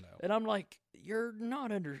I don't know. And I'm like, you're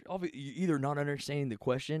either not understanding the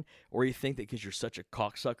question, or you think that because you're such a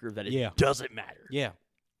cocksucker that it doesn't matter. Yeah.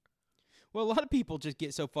 Well, a lot of people just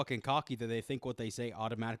get so fucking cocky that they think what they say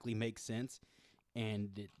automatically makes sense, and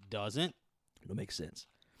it doesn't. It makes sense.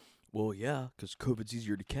 Well, yeah, because COVID's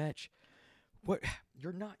easier to catch. What?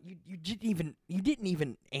 You're not. You didn't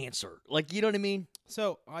even answer. Like, you know what I mean?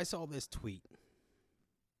 So I saw this tweet.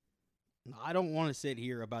 I don't want to sit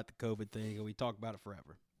here about the COVID thing, and we talk about it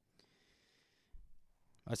forever.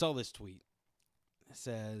 I saw this tweet. It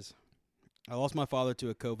says, I lost my father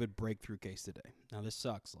to a COVID breakthrough case today. Now, this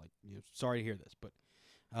sucks. Like, sorry to hear this, but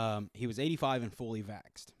He was 85 and fully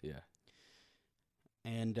vaxxed. Yeah.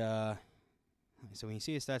 And so when you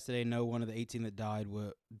see his stats today, no one of the 18 that died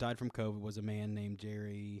from COVID was a man named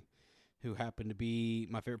Jerry, who happened to be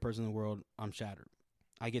my favorite person in the world. I'm shattered.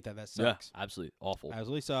 I get that. That sucks. Yeah, absolutely awful.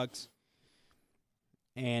 Absolutely sucks.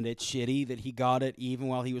 And it's shitty that he got it even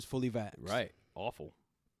while he was fully vaxxed. Right. Awful.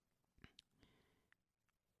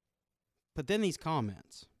 But then these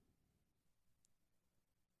comments.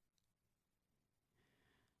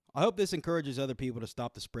 I hope this encourages other people to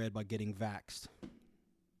stop the spread by getting vaxxed.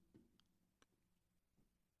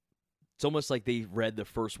 It's almost like they read the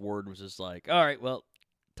first word and was just like, all right, well,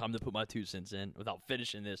 time to put my 2 cents in without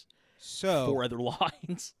finishing this So 4 other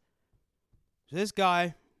lines. this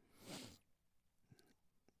guy,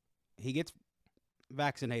 he gets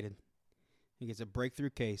vaccinated. He gets a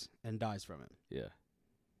breakthrough case and dies from it. Yeah.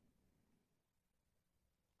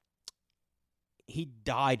 He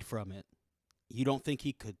died from it. You don't think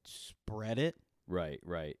he could spread it Right.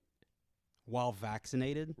 while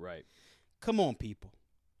vaccinated? Right. Come on, people.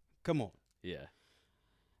 Come on. Yeah.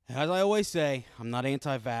 As I always say, I'm not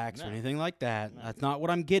anti-vax No. or anything like that. No. That's not what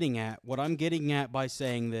I'm getting at. What I'm getting at by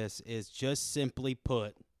saying this is just simply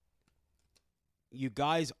put, you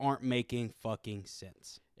guys aren't making fucking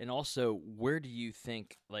sense. And also, where do you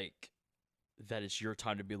think, like, that it's your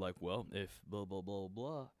time to be like, well, if blah, blah, blah,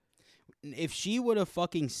 blah. If she would have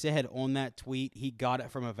fucking said on that tweet he got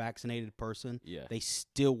it from a vaccinated person, Yeah. they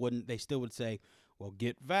still wouldn't. They still would say, well,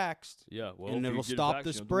 get vaxxed. Yeah. Well, and if you it'll get stop vaccinated,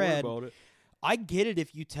 the you don't have to worry spread. about it. I get it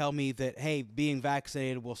if you tell me that, hey, being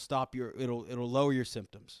vaccinated will stop it'll lower your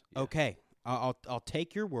symptoms. Yeah. Okay, I'll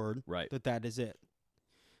take your word Right. that is it.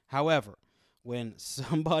 However, when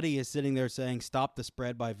somebody is sitting there saying stop the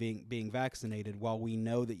spread by being vaccinated, while we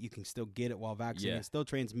know that you can still get it while vaccinated and still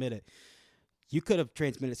transmit it, you could have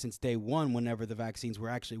transmitted since day one. Whenever the vaccines were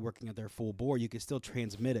actually working at their full bore, you could still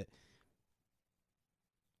transmit it.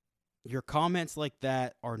 Your comments like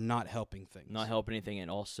that are not helping things. Not help anything, and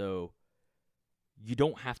also, you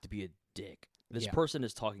don't have to be a dick. This Yeah. person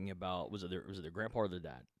is talking about was it their grandpa or their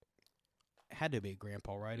dad? It had to be a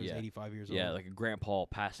grandpa, right? It was Yeah. 85 years old. Yeah, like a grandpa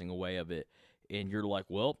passing away of it, and you're like,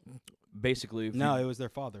 well, basically, if No, you, it was their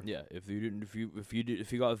father. yeah, if you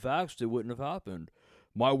got vaxxed, it wouldn't have happened.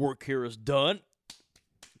 My work here is done.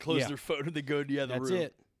 Close Yeah. their phone and they go to the other That's room.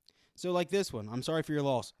 it. So like this one, I'm sorry for your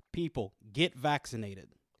loss. People, get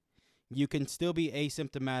vaccinated. You can still be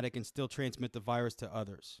asymptomatic and still transmit the virus to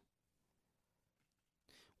others,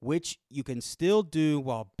 which you can still do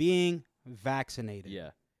while being vaccinated.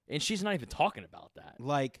 Yeah, and she's not even talking about that.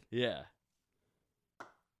 Like, Yeah,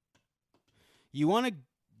 you want to,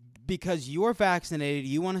 because you're vaccinated,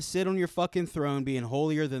 you want to sit on your fucking throne being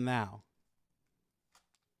holier than thou,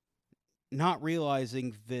 not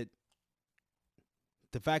realizing that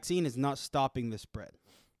the vaccine is not stopping the spread.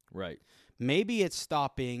 right. Maybe it's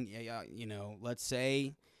stopping, let's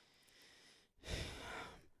say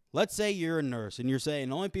you're a nurse and you're saying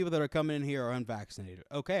the only people that are coming in here are unvaccinated.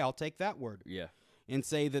 Okay, I'll take that word. Yeah, And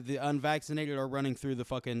say that the unvaccinated are running through the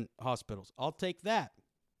fucking hospitals. I'll take that.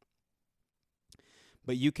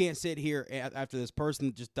 But you can't sit here after this person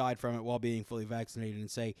that just died from it while being fully vaccinated and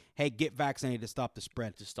say, hey, get vaccinated to stop the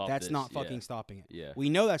spread. to stop. That's this, not yeah. fucking stopping it. Yeah, We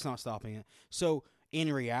know that's not stopping it. So,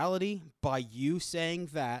 in reality, by you saying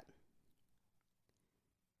that,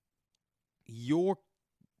 you're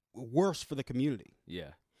worse for the community.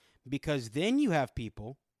 yeah, Because then you have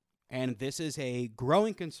people, and this is a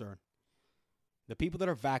growing concern, the people that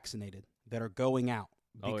are vaccinated that are going out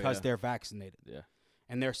Oh, because yeah. they're vaccinated. yeah.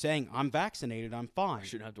 And they're saying, I'm vaccinated, I'm I fine.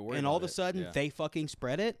 shouldn't have to worry. And about all of a it. sudden, yeah. they fucking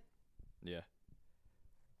spread it? yeah,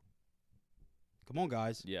 Come on,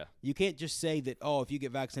 guys. yeah, You can't just say that, oh, if you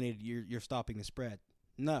get vaccinated, you're stopping the spread.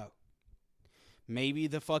 No. Maybe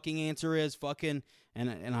the fucking answer is fucking,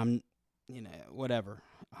 and I'm, whatever.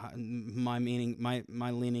 My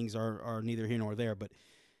leanings are neither here nor there, but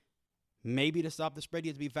maybe to stop the spread, you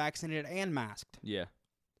have to be vaccinated and masked. yeah,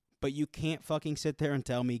 But you can't fucking sit there and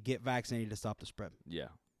tell me get vaccinated to stop the spread. yeah.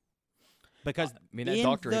 Because I mean, that in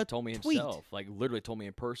doctor the had told me tweet- himself, like literally told me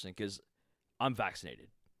in person, because I'm vaccinated,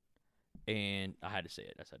 and I had to say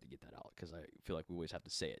it. I just had to get that out because I feel like we always have to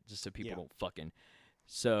say it, just so people Yeah. don't fucking.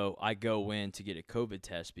 So I go in to get a COVID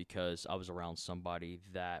test because I was around somebody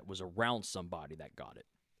that got it.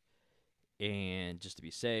 And just to be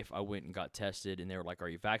safe, I went and got tested, and they were like, "Are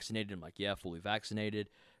you vaccinated?" I'm like, "Yeah, fully vaccinated."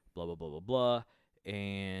 Blah blah blah blah blah.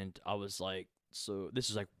 And I was like, "So this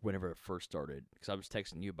is like whenever it first started, because I was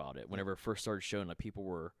texting you about it. Whenever it first started showing, like people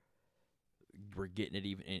were getting it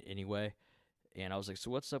even anyway." And I was like, "So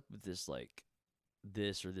what's up with this like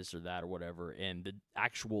this or this or that or whatever. And the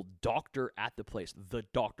actual doctor at the place, the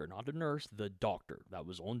doctor, not the nurse, the doctor that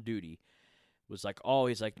was on duty, was like, oh,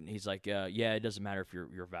 he's like, yeah, it doesn't matter if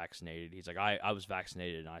you're vaccinated. He's like, I was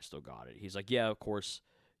vaccinated and I still got it. He's like, yeah, of course,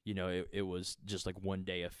 you know, it was just like one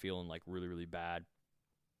day of feeling like really, really bad.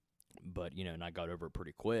 But, you know, and I got over it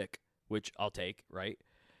pretty quick, which I'll take, right?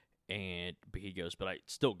 But he goes, but I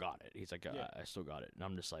still got it. He's like, Yeah. I still got it. And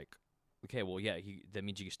I'm just like, okay, well, yeah, that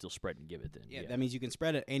means you can still spread and give it then. Yeah, that means you can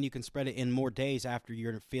spread it, and you can spread it in more days after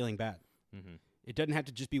you're feeling bad. Mm-hmm. It doesn't have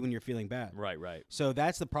to just be when you're feeling bad. Right, right. So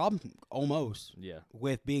that's the problem, almost, Yeah.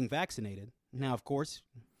 with being vaccinated. Now, of course,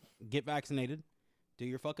 get vaccinated, do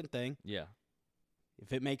your fucking thing. Yeah.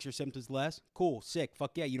 If it makes your symptoms less, cool, sick,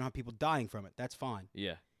 fuck yeah, you don't have people dying from it. That's fine.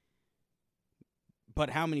 Yeah. But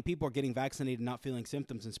how many people are getting vaccinated, not feeling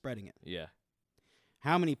symptoms, and spreading it? Yeah.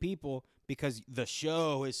 How many people, because the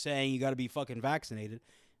show is saying you got to be fucking vaccinated,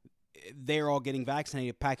 they're all getting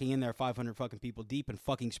vaccinated, packing in there 500 fucking people deep and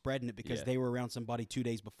fucking spreading it because Yeah. they were around somebody 2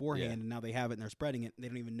 days beforehand Yeah. and now they have it and they're spreading it. And they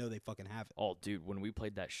don't even know they fucking have it. Oh, dude, when we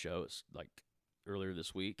played that show, it's like earlier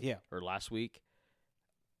this week, Yeah. or last week,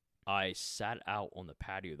 I sat out on the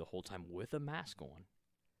patio the whole time with a mask on.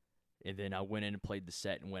 And then I went in and played the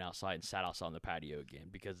set and went outside and sat outside on the patio again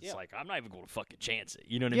because it's Yeah. like, I'm not even going to fucking chance it.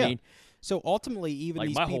 You know what Yeah. I mean? So ultimately, even Like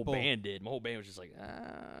these my people, whole band did. My whole band was just like,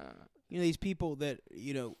 you know, these people that,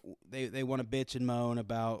 you know, they want to bitch and moan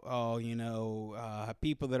about, oh, you know,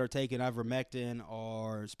 people that are taking ivermectin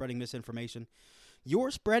are spreading misinformation. You're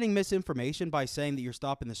spreading misinformation by saying that you're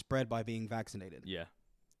stopping the spread by being vaccinated. yeah,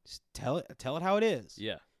 Just tell it how it is.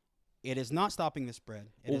 yeah. It is not stopping the spread.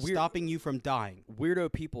 It Well, is stopping you from dying.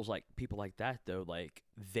 Weirdo people like that, though, like,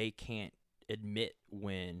 they can't admit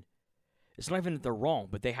when it's not even that they're wrong,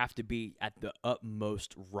 but they have to be at the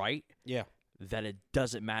utmost right. Yeah. That it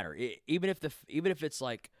doesn't matter. Even if it's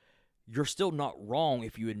like you're still not wrong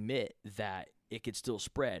if you admit that it could still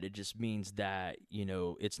spread. It just means that, you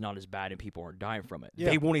know, it's not as bad and people aren't dying from it. Yeah.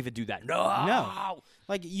 They won't even do that. No.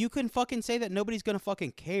 Like, you can fucking say that nobody's going to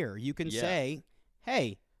fucking care. You can Yeah. say,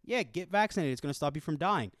 hey, yeah, get vaccinated. It's going to stop you from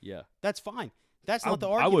dying. Yeah. That's fine. That's not the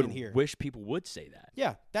I argument would here. wish people would say that.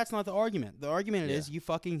 Yeah, that's not the argument. The argument Yeah. is you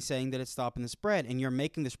fucking saying that it's stopping the spread, and you're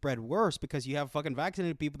making the spread worse because you have fucking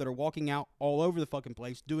vaccinated people that are walking out all over the fucking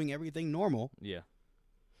place doing everything normal Yeah.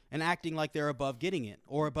 and acting like they're above getting it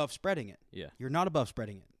or above spreading it. Yeah. You're not above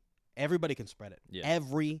spreading it. Everybody can spread it. Yeah.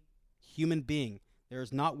 Every human being. There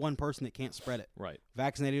is not one person that can't spread it, Right.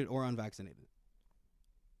 vaccinated or unvaccinated.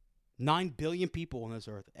 9 billion people on this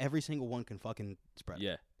earth. Every single one can fucking spread it.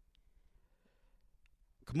 Yeah.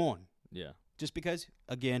 Come on. Yeah. Just because,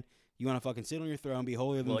 again, you want to fucking sit on your throne, be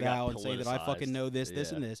holier than Well, it got thou, and say that I fucking politicized. know this, this,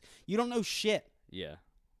 Yeah. and this. You don't know shit. Yeah.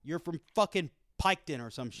 You're from fucking Piketon or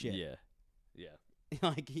some shit. Yeah. Yeah.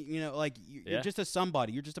 Like, you know, like, you're Yeah. just a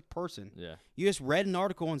somebody. You're just a person. Yeah. You just read an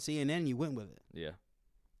article on CNN and you went with it. Yeah.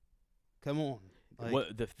 Come on. Like,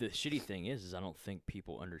 What the shitty thing is I don't think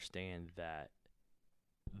people understand that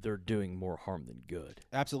they're doing more harm than good.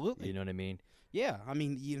 absolutely. You know what I mean? Yeah. I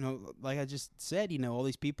mean, you know, like I just said, you know, all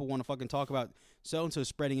these people want to fucking talk about so-and-so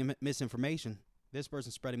spreading misinformation. This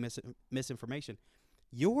person's spreading misinformation.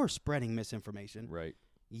 You're spreading misinformation. Right.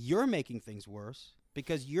 You're making things worse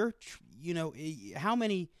because you're, you know, how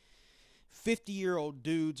many 50-year-old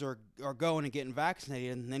dudes are going and getting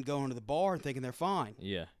vaccinated and then going to the bar and thinking they're fine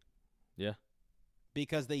Yeah. Yeah.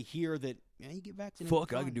 because they hear that, yeah, you get vaccinated.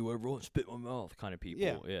 Fuck, you're I fine. can do whatever I want, spit in my mouth kind of people.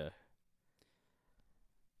 Yeah. Yeah.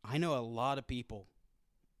 I know a lot of people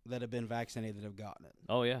that have been vaccinated that have gotten it.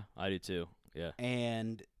 Oh, yeah. I do too. Yeah.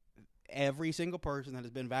 And every single person that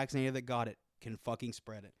has been vaccinated that got it can fucking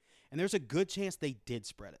spread it. And there's a good chance they did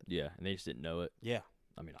spread it. Yeah. And they just didn't know it. Yeah.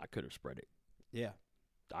 I mean, I could have spread it. Yeah.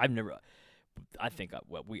 I've never. I think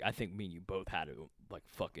I think me and you both had it like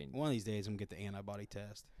fucking. One of these days I'm going to get the antibody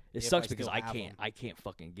test. It if sucks I because still have them. I can't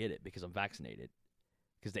fucking get it because I'm vaccinated.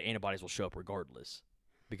 Because the antibodies will show up regardless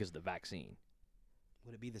because of the vaccine.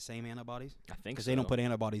 Would it be the same antibodies? I think Because so. they don't put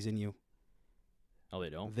antibodies in you. Oh, they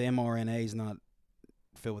don't. The mRNA is not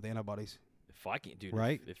filled with antibodies. If I can't, dude.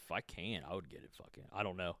 Right? If I can, I would get it. Fucking. I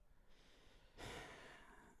don't know.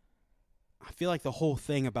 I feel like the whole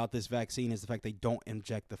thing about this vaccine is the fact they don't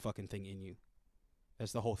inject the fucking thing in you.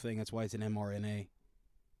 That's the whole thing. That's why it's an mRNA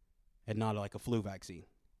and not like a flu vaccine.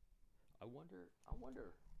 I wonder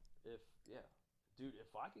if dude.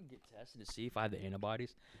 If I could get tested to see if I have the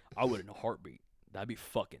antibodies, I would in a heartbeat. That'd be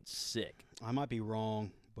fucking sick. I might be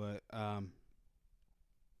wrong, but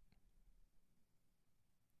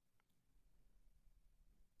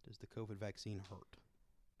does the COVID vaccine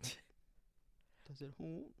hurt? Does it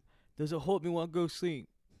hurt? Does it help me when I go sleep?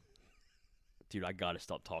 Dude, I gotta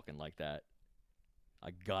stop talking like that.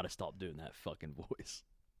 I gotta stop doing that fucking voice.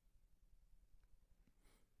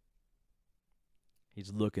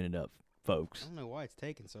 He's looking it up, I folks. don't know why it's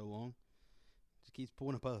taking so long. Just keeps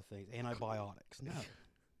pulling up other things. Antibiotics. No.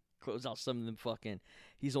 Close out some of them fucking.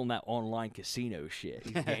 He's on that online casino shit.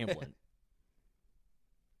 He's gambling.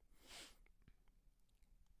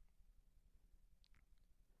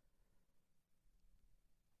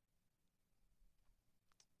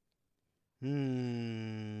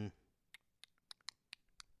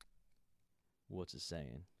 What's it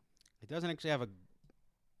saying? It doesn't actually have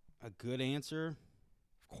a good answer.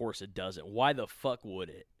 Of course it doesn't. Why the fuck would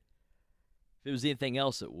it? If it was anything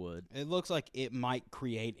else, it would. It looks like it might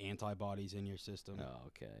create antibodies in your system. Oh,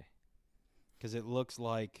 okay. Because it looks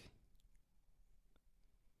like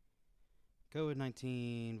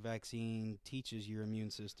COVID-19 vaccine teaches your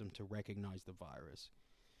immune system to recognize the virus.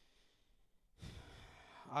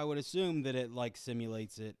 I would assume that it like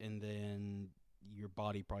simulates it, and then your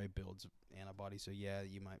body probably builds antibodies. So yeah,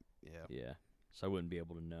 you might. Yeah. Yeah. So I wouldn't be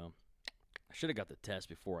able to know. I should have got the test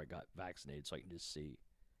before I got vaccinated, so I can just see.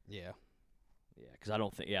 Yeah. Yeah, because I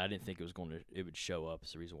don't think. Yeah, I didn't think it was going to. It would show up.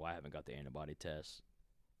 It's the reason why I haven't got the antibody test.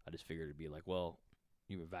 I just figured it'd be like, well,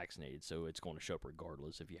 you were vaccinated, so it's going to show up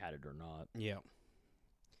regardless if you had it or not. Yeah.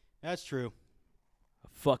 That's true. A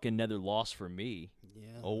fucking another loss for me.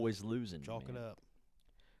 Yeah. Always losing. Chalk man. it up.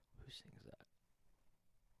 Who sings that?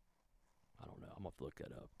 I don't know. I'm gonna have to look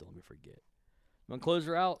that up. Don't let me forget. You want to close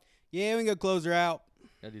her out? Yeah, we can go close her out.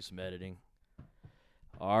 Gotta do some editing.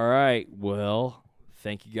 All right. Well,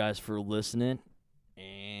 thank you guys for listening.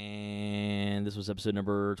 And this was episode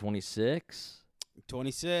number 26.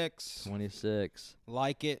 26. 26.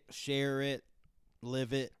 Like it, share it,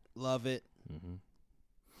 live it, love it. Mm-hmm.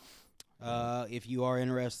 If you are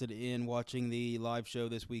interested in watching the live show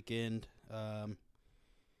this weekend,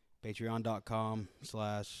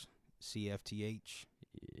 patreon.com/CFTH.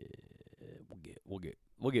 Yeah,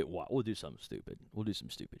 we'll do something stupid. We'll do some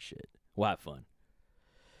stupid shit. We'll have fun.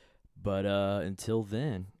 But until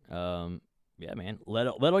then, yeah, man, let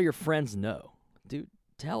all your friends know, dude.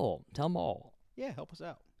 Tell them all. Yeah, help us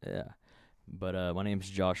out. Yeah. But my name's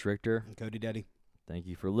Josh Richter. And Cody Daddy. Thank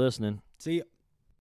you for listening. See ya.